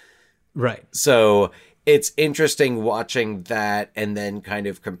Ties. Right. So it's interesting watching that and then kind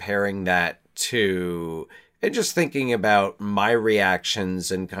of comparing that to... And just thinking about my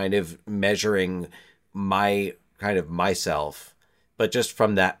reactions and kind of measuring myself, but just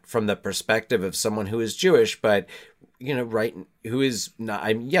from the perspective of someone who is Jewish, but who is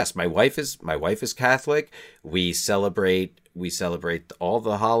not. Yes, my wife is Catholic. We celebrate all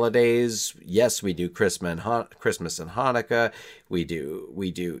the holidays. Yes, we do Christmas and Hanukkah. We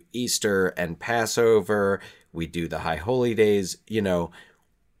do Easter and Passover. We do the High Holy Days.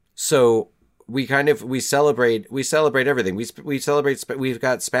 So. We celebrate everything. We've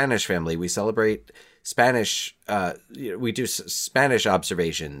got Spanish family. We celebrate Spanish. We do Spanish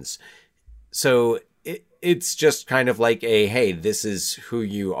observations. So it's just kind of like hey, this is who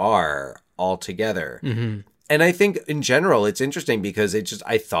you are all together. Mm-hmm. And I think in general, it's interesting because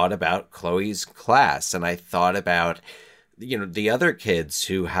I thought about Chloe's class and I thought about, the other kids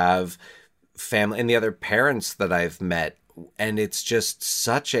who have family and the other parents that I've met. And it's just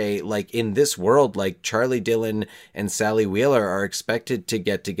such a, like, in this world, like Charlie Dillon and Sally Wheeler are expected to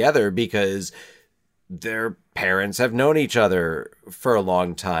get together because their parents have known each other for a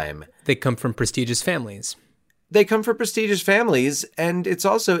long time. They come from prestigious families. And it's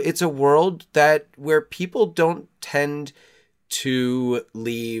a world where people don't tend to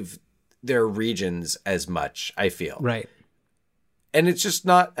leave their regions as much, I feel. Right. And it's just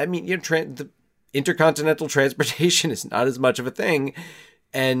not, the intercontinental transportation is not as much of a thing.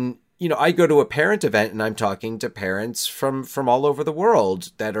 And, I go to a parent event and I'm talking to parents from all over the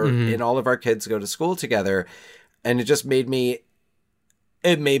world that are in all of our kids go to school together. And it just made me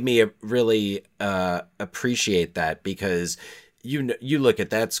really appreciate that because you look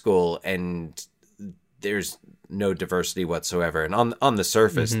at that school and there's no diversity whatsoever. And on the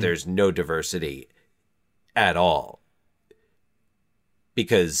surface, there's no diversity at all.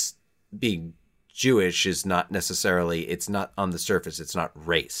 Because being Jewish is not necessarily, it's not on the surface, it's not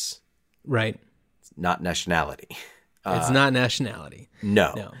race. Right. It's not nationality. It's not nationality.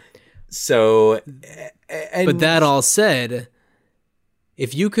 No. So, but that all said,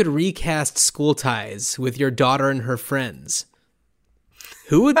 if you could recast School Ties with your daughter and her friends,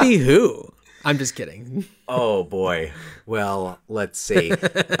 who would be who? I'm just kidding. Oh, boy. Well, let's see.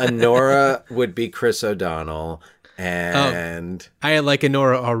 Honora would be Chris O'Donnell. And I like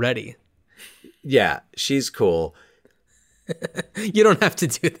Honora already. Yeah, she's cool. You don't have to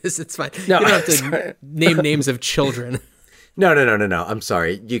do this. It's fine. No, you don't have to name names of children. No. I'm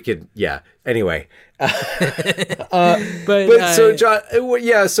sorry. You could, yeah. Anyway. But so John,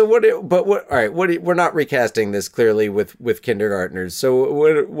 yeah. So what? All right. We're not recasting this clearly with kindergartners.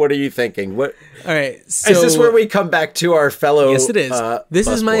 So what are you thinking? What? All right. So, is this where we come back to our fellow? Yes, it is. This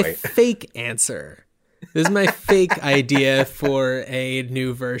is my boy. fake answer. This is my fake idea for a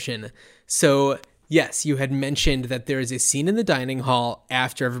new version. So, yes, you had mentioned that there is a scene in the dining hall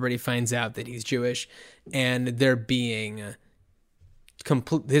after everybody finds out that he's Jewish, and they're being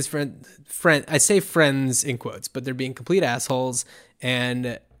his friend. I say friends in quotes, but they're being complete assholes.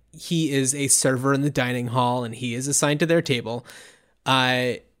 And he is a server in the dining hall, and he is assigned to their table.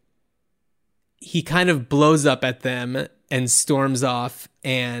 He kind of blows up at them and storms off,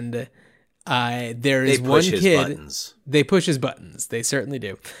 and there is one kid. Buttons. They push his buttons. They certainly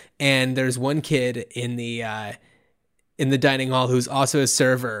do. And there's one kid in the dining hall who's also a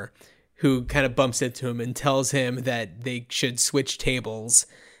server who kind of bumps into him and tells him that they should switch tables.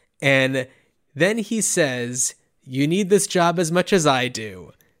 And then he says, "You need this job as much as I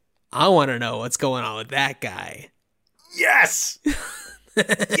do. I want to know what's going on with that guy." Yes.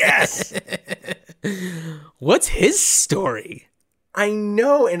 Yes. What's his story? I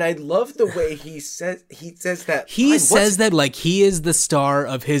know, and I love the way he says that. He says that like he is the star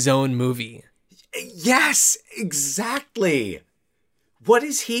of his own movie. Yes, exactly. What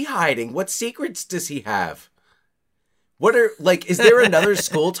is he hiding? What secrets does he have? Is there another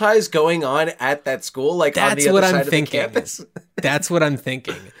School Ties going on at that school? Like on the other side of the campus? That's what I'm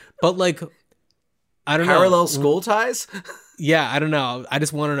thinking. But like, I don't know. Parallel School Ties? Yeah, I don't know. I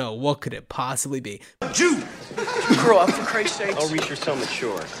just want to know, what could it possibly be? Jew! Grow up, for Christ's sake. Oh, Reese, you're so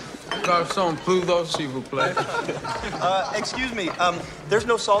mature. Garçon, Pluto, s'il vous plaît. Excuse me, there's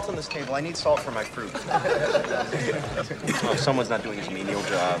no salt on this table. I need salt for my fruit. Oh, someone's not doing his menial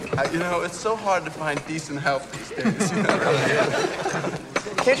job. It's so hard to find decent help these days. You know?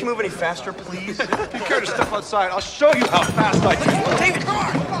 Can't you move any faster, please? If you care to step outside, I'll show you how fast I can. David, come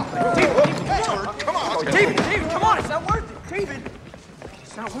on! David, come on! David, come on! It's not worth it, David.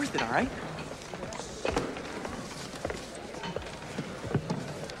 It's not worth it, all right?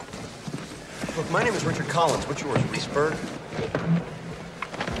 Look, my name is Richard Collins. What's yours, Reese Berg?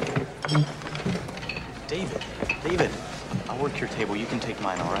 David, I'll work your table. You can take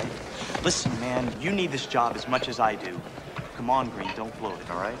mine, all right? Listen, man, you need this job as much as I do. Come on, Green, don't blow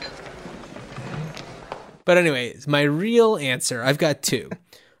it, all right? But anyways, my real answer, I've got two.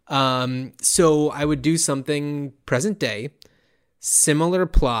 So I would do something present day, similar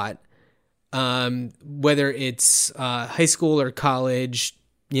plot, whether it's high school or college,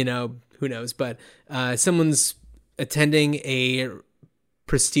 who knows, but someone's attending a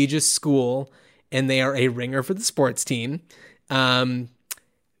prestigious school and they are a ringer for the sports team.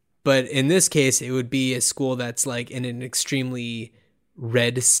 But in this case, it would be a school that's like in an extremely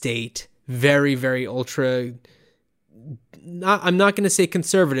red state, very, very ultra. I'm not going to say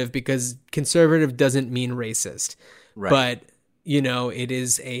conservative because conservative doesn't mean racist, right. But it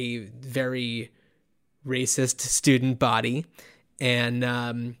is a very racist student body,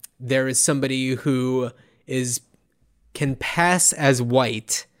 and there is somebody who can pass as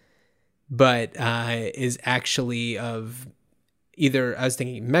white, but is actually of either, I was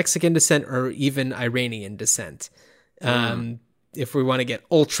thinking, Mexican descent or even Iranian descent, if we want to get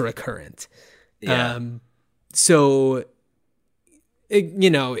ultra current. Yeah. So,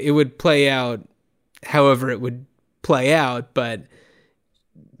 it would play out however it would play out, but,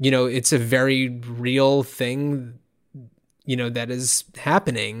 it's a very real thing, that is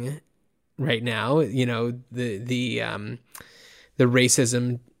happening right now. The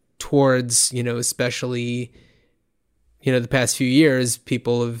racism towards, especially, the past few years,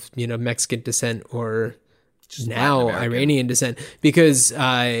 people of, Mexican descent or just now Iranian descent, because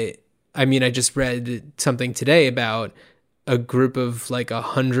I just read something today about a group of like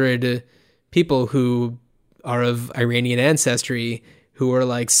 100 people who are of Iranian ancestry who were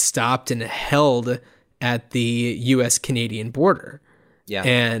like stopped and held at the US-Canadian border. Yeah.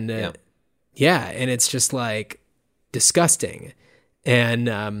 And and it's just like disgusting.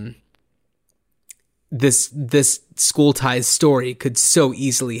 And this school ties story could so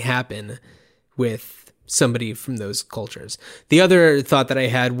easily happen with somebody from those cultures. The other thought that I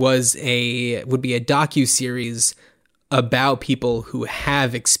had would be a docu-series about people who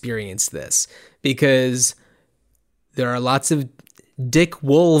have experienced this, because there are lots of Dick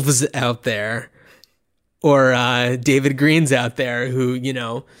Wolves out there, or David Greens out there who,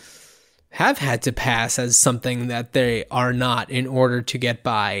 have had to pass as something that they are not in order to get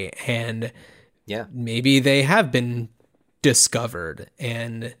by. And maybe they have been discovered.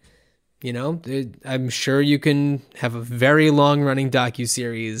 And, I'm sure you can have a very long running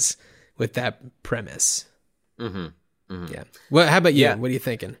docuseries with that premise. Mm-hmm. Mm-hmm. Yeah. Well, how about you? Yeah. What are you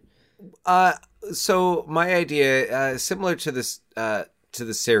thinking? So my idea, similar to this, to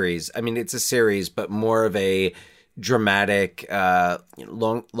the series. I mean, it's a series, but more of a dramatic,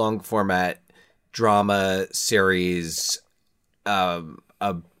 long format drama series, of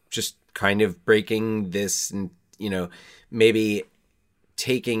just kind of breaking this, and maybe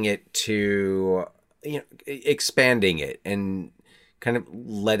taking it to, expanding it and kind of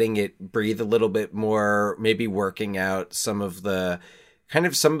letting it breathe a little bit more, maybe working out some of the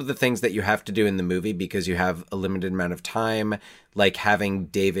things that you have to do in the movie because you have a limited amount of time, like having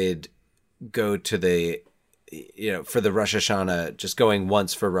David go to the, for the Rosh Hashanah, just going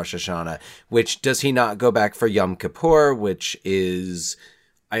once for Rosh Hashanah, which does he not go back for Yom Kippur, which is,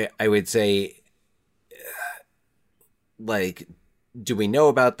 I would say, like, do we know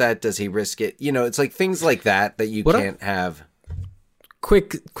about that? Does he risk it? It's like things like that you can't have.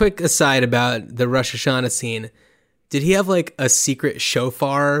 Quick aside about the Rosh Hashanah scene. Did he have like a secret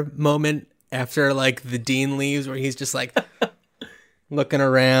shofar moment after like the dean leaves where he's just like looking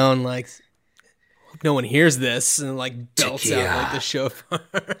around like, hope no one hears this, and like belts out like the shofar?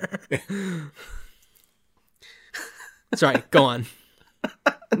 Sorry, go on.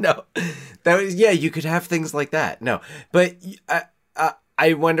 No, that was, you could have things like that. No, but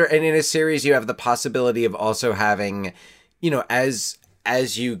I wonder, and in a series you have the possibility of also having, as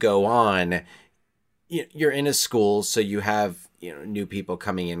you go on, you're in a school, so you have, new people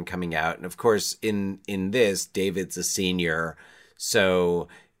coming in, coming out. And of course, in this, David's a senior, so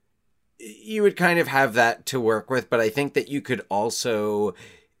you would kind of have that to work with. But I think that you could also,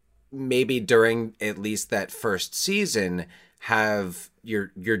 maybe during at least that first season, have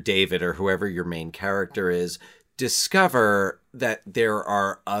your David, or whoever your main character is, discover that there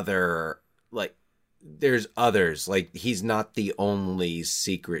are there's others. Like, he's not the only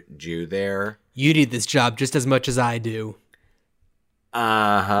secret Jew there. You need this job just as much as I do.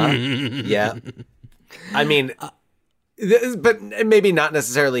 Yeah. I mean, but maybe not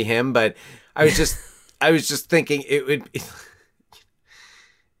necessarily him, but I was just thinking it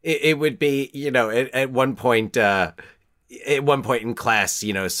would be, at one point in class,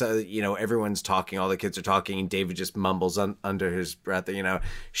 so, everyone's talking, all the kids are talking, and David just mumbles under his breath,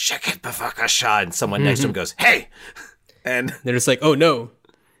 Sheket b'vakasha, and someone next to him goes, hey! And they're just like, oh no.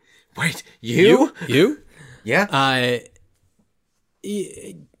 Wait, you? Yeah.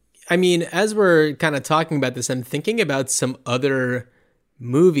 I mean, as we're kind of talking about this, I'm thinking about some other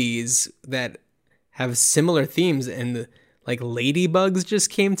movies that have similar themes, and like Ladybugs just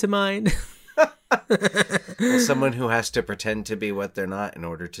came to mind. Well, someone who has to pretend to be what they're not in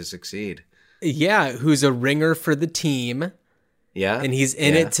order to succeed. Yeah, who's a ringer for the team. Yeah. And he's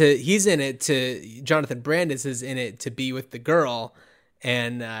in it to Jonathan Brandis is in it to be with the girl.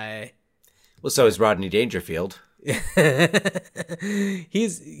 And well, so is Rodney Dangerfield. He's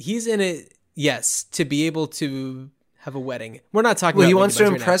in it, yes, to be able to have a wedding. We're not talking Well, about he wants to ladybugs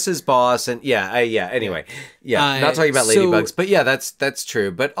right impress his boss, and anyway. Not talking about ladybugs, but yeah, that's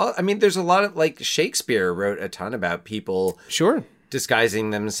true. But I mean, there's a lot of, like, Shakespeare wrote a ton about people Sure. disguising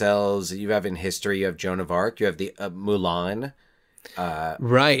themselves. You have in history, you have Joan of Arc, you have the Mulan.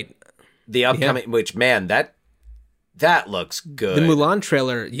 Right. The upcoming, which, man, that looks good. The Mulan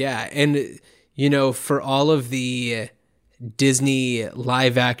trailer, yeah. And, you know, for all of the Disney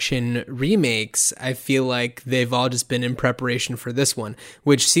live action remakes, I feel like they've all just been in preparation for this one,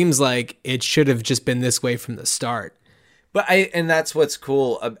 which seems like it should have just been this way from the start. But and that's what's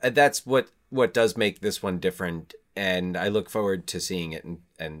cool. That's what does make this one different. And I look forward to seeing it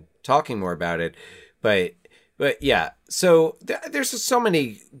and talking more about it. But yeah, so there's so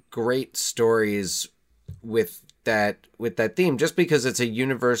many great stories with that theme, just because it's a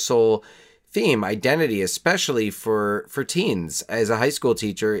universal theme, identity, especially for teens. As a high school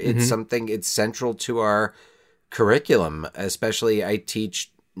teacher, it's something, it's central to our curriculum, especially I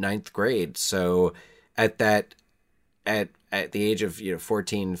teach 9th grade. So at the age of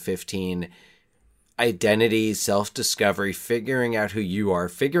 14, 15, identity, self-discovery, figuring out who you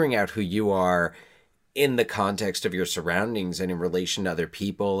are in the context of your surroundings and in relation to other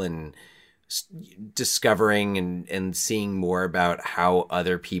people, and discovering and seeing more about how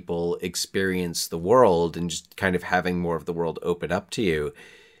other people experience the world, and just kind of having more of the world open up to you.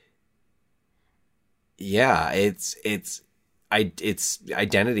 Yeah, it's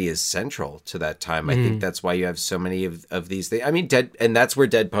identity is central to that time. I think that's why you have so many of these things. I mean, and that's where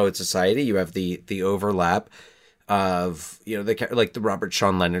Dead Poet Society, you have the overlap of, like the Robert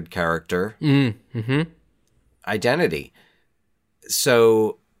Sean Leonard character, identity.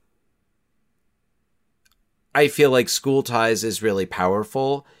 So I feel like School Ties is really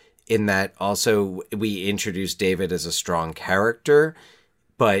powerful in that also we introduce David as a strong character,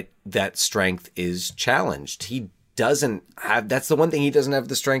 but that strength is challenged. That's the one thing he doesn't have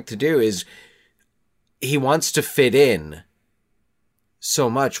the strength to do, is he wants to fit in so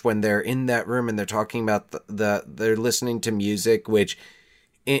much when they're in that room and they're talking about they're listening to music, which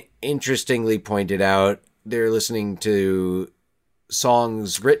interestingly pointed out, they're listening to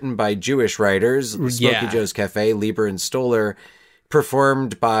songs written by Jewish writers, Smokey Joe's Cafe, Lieber and Stoller,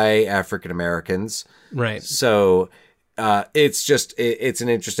 performed by African Americans. Right. So it's just it's an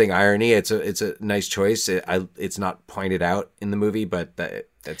interesting irony. It's a nice choice. It's not pointed out in the movie, but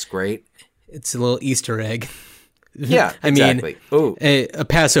that's great. It's a little Easter egg. Yeah, exactly. Ooh. A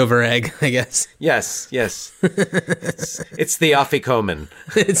Passover egg, I guess. Yes. it's the Afikomen.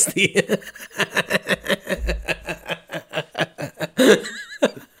 It's the...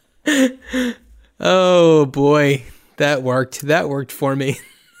 Oh, boy. That worked. That worked for me.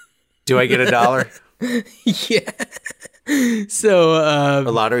 Do I get $1? Yeah. So...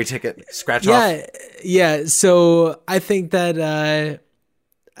 a lottery ticket. Scratch off. Yeah. So I think that...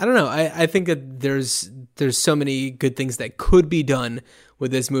 I don't know. I think that there's so many good things that could be done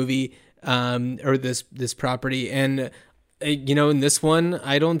with this movie, or this property. And, in this one,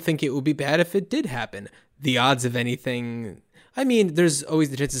 I don't think it would be bad if it did happen. The odds of anything, I mean, there's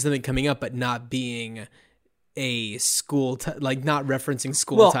always the chance of something coming up, but not being a school, like not referencing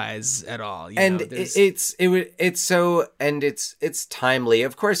school ties at all. It's timely.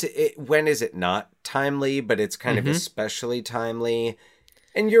 Of course, when is it not timely? But it's kind of especially timely.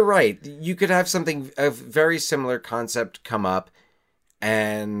 And you're right. You could have a very similar concept come up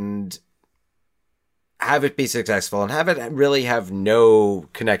and have it be successful and have it really have no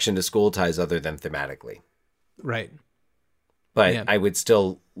connection to School Ties other than thematically. Right. But I would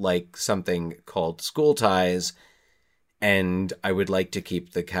still like something called School Ties, and I would like to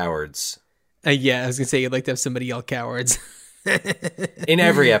keep the cowards. I was going to say, you'd like to have somebody yell cowards. In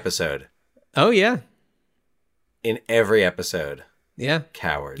every episode. Oh, yeah. In every episode. Yeah,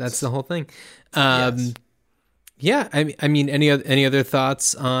 cowards. That's the whole thing. Yes. Yeah, I mean, any other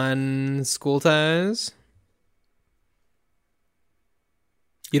thoughts on School Ties?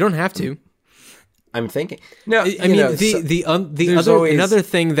 You don't have to. I'm thinking. No, I mean another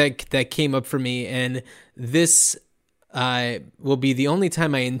thing that came up for me, and this will be the only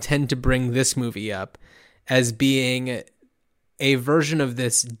time I intend to bring this movie up as being a version of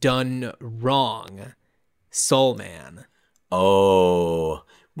this done wrong. Soul Man. Oh,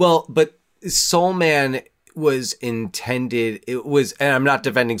 well, but Soul Man was intended, and I'm not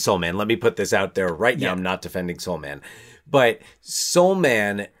defending Soul Man. Let me put this out there right now. I'm not defending Soul Man, but Soul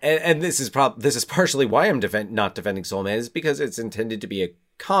Man, and this is partially why I'm not defending Soul Man, is because it's intended to be a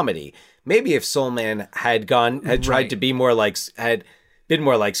comedy. Maybe if Soul Man had tried to be more like, had been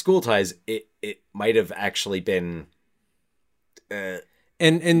more like School Ties, it might have actually been,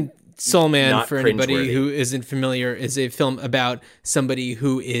 and Soul Man, not for anybody cringeworthy. who isn't familiar, is a film about somebody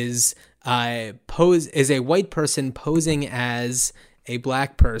who is a white person posing as a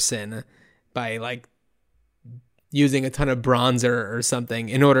black person by like using a ton of bronzer or something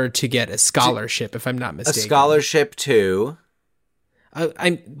in order to get a scholarship, if I'm not A mistaken. scholarship to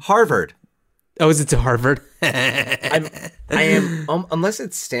I'm Harvard. Oh, is it to Harvard? I am unless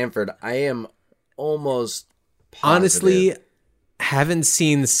it's Stanford, I am almost positive. Honestly, haven't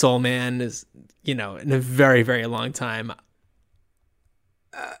seen Soul Man, in a very, very long time.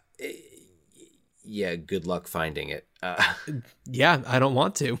 Yeah, good luck finding it. Yeah, I don't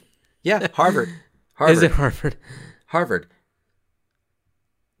want to. Yeah, Harvard. Harvard. Is it Harvard? Harvard.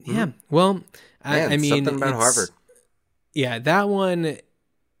 Yeah. Well, Man, I mean, something about Harvard. Yeah, that one.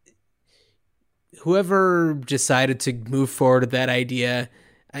 Whoever decided to move forward with that idea,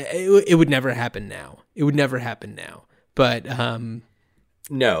 it would never happen now. It would never happen now. But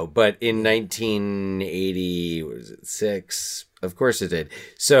No, but in 1980, what was it, 6? Of course it did.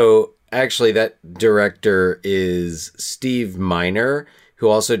 So actually, that director is Steve Miner, who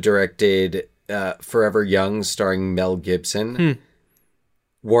also directed Forever Young, starring Mel Gibson,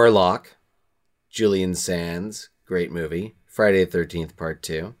 Warlock, Julian Sands, great movie, Friday the 13th Part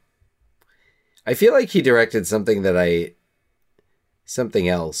 2. I feel like he directed something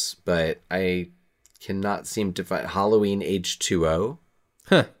else, but I cannot seem to find Halloween H2O.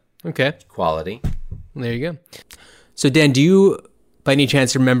 Huh. Okay. Quality. There you go. So Dan, do you by any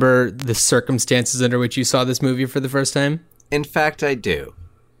chance remember the circumstances under which you saw this movie for the first time? In fact, I do.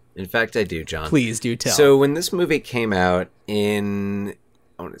 John. Please do tell. So when this movie came out in,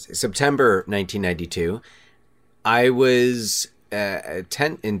 I want to say September 1992, I was in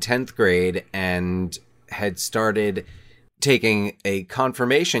 10th grade and had started taking a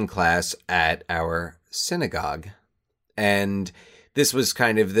confirmation class at our synagogue. And this was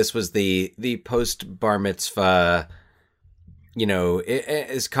the post bar mitzvah,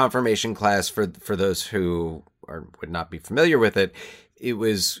 is confirmation class for those who would not be familiar with it. It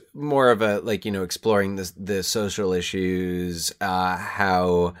was more of a exploring the social issues,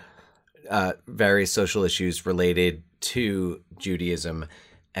 how various social issues related to Judaism.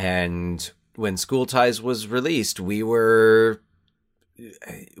 And when School Ties was released, we were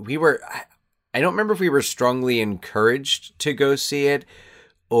I don't remember if we were strongly encouraged to go see it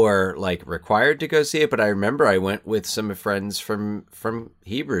or required to go see it, but I remember I went with some friends from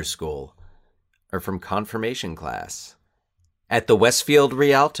Hebrew school or from confirmation class at the Westfield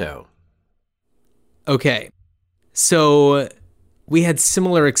Rialto. Okay. So we had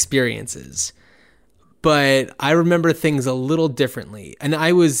similar experiences, but I remember things a little differently. And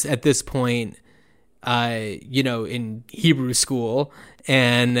I was at this point, in Hebrew school,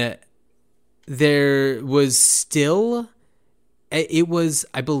 and there was still, it was,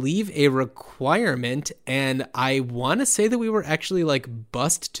 I believe, a requirement, and I want to say that we were actually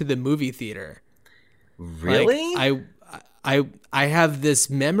bused to the movie theater. Really? I have this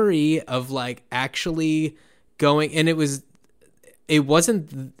memory of actually going, and it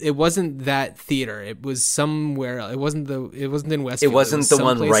wasn't that theater. It was somewhere else. It wasn't in Westfield. It wasn't the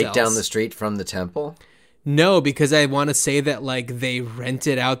one right else. down the street from the temple? No, because I want to say that they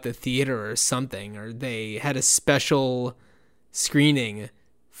rented out the theater or something, or they had a special screening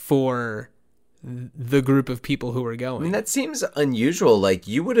for the group of people who were going. I mean, that seems unusual.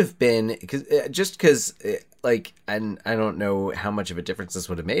 You would have been, because and I don't know how much of a difference this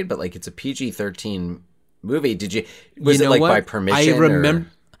would have made, but it's a PG-13 movie. Was it by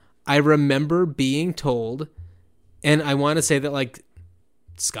permission? I remember being told, and I want to say that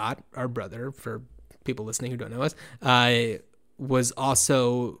Scott, our brother, for people listening who don't know us, was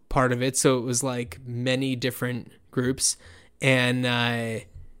also part of it. So it was many different groups, and I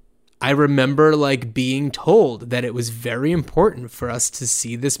remember being told that it was very important for us to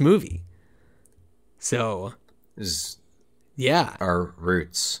see this movie. So, yeah, our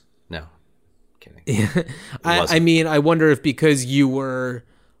roots. No, kidding. Yeah. I mean, I wonder if because you were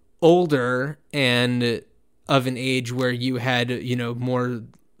older and of an age where you had, more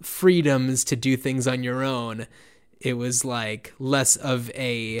freedoms to do things on your own, it was less of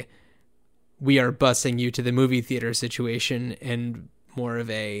a we are busing you to the movie theater situation and more of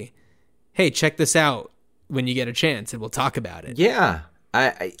a, hey, check this out when you get a chance and we'll talk about it. Yeah,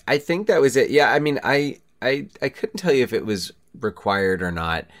 I think that was it. Yeah, I mean, I couldn't tell you if it was required or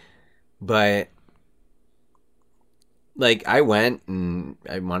not, but I went, and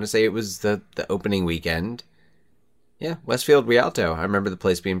I want to say it was the opening weekend. Yeah, Westfield Rialto. I remember the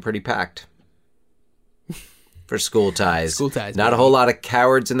place being pretty packed for School Ties. School Ties. Not a whole lot of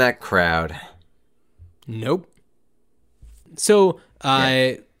cowards in that crowd. Nope. So,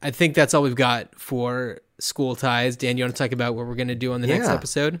 I think that's all we've got for School Ties. Dan, you want to talk about what we're going to do on the next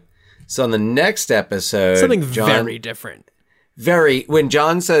episode? So on the next episode, something very different. When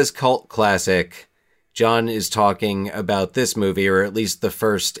John says cult classic, John is talking about this movie, or at least the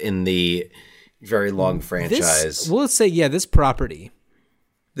first in the very long franchise. Let's say, this property.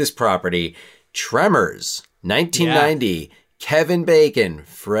 Tremors, 1990, Kevin Bacon,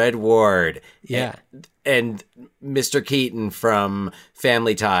 Fred Ward, and Mr. Keaton from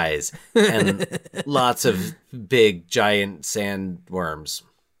Family Ties, and lots of big, giant sandworms.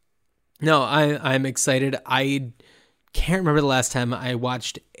 No, I'm excited. I can't remember the last time I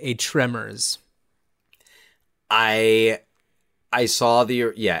watched a Tremors. I saw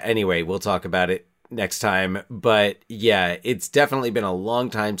anyway, we'll talk about it next time. But yeah, it's definitely been a long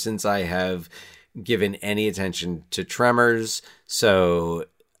time since I have given any attention to Tremors. So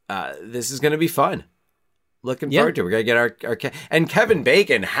this is going to be fun. Looking forward to it. We're going to get our... And Kevin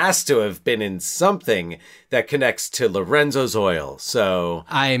Bacon has to have been in something that connects to Lorenzo's Oil. So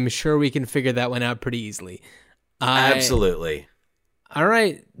I'm sure we can figure that one out pretty easily. Absolutely. All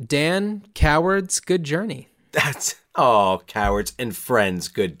right, Dan, Cowards, good journey. Cowards and Friends,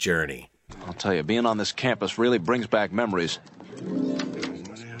 good journey. I'll tell you, being on this campus really brings back memories.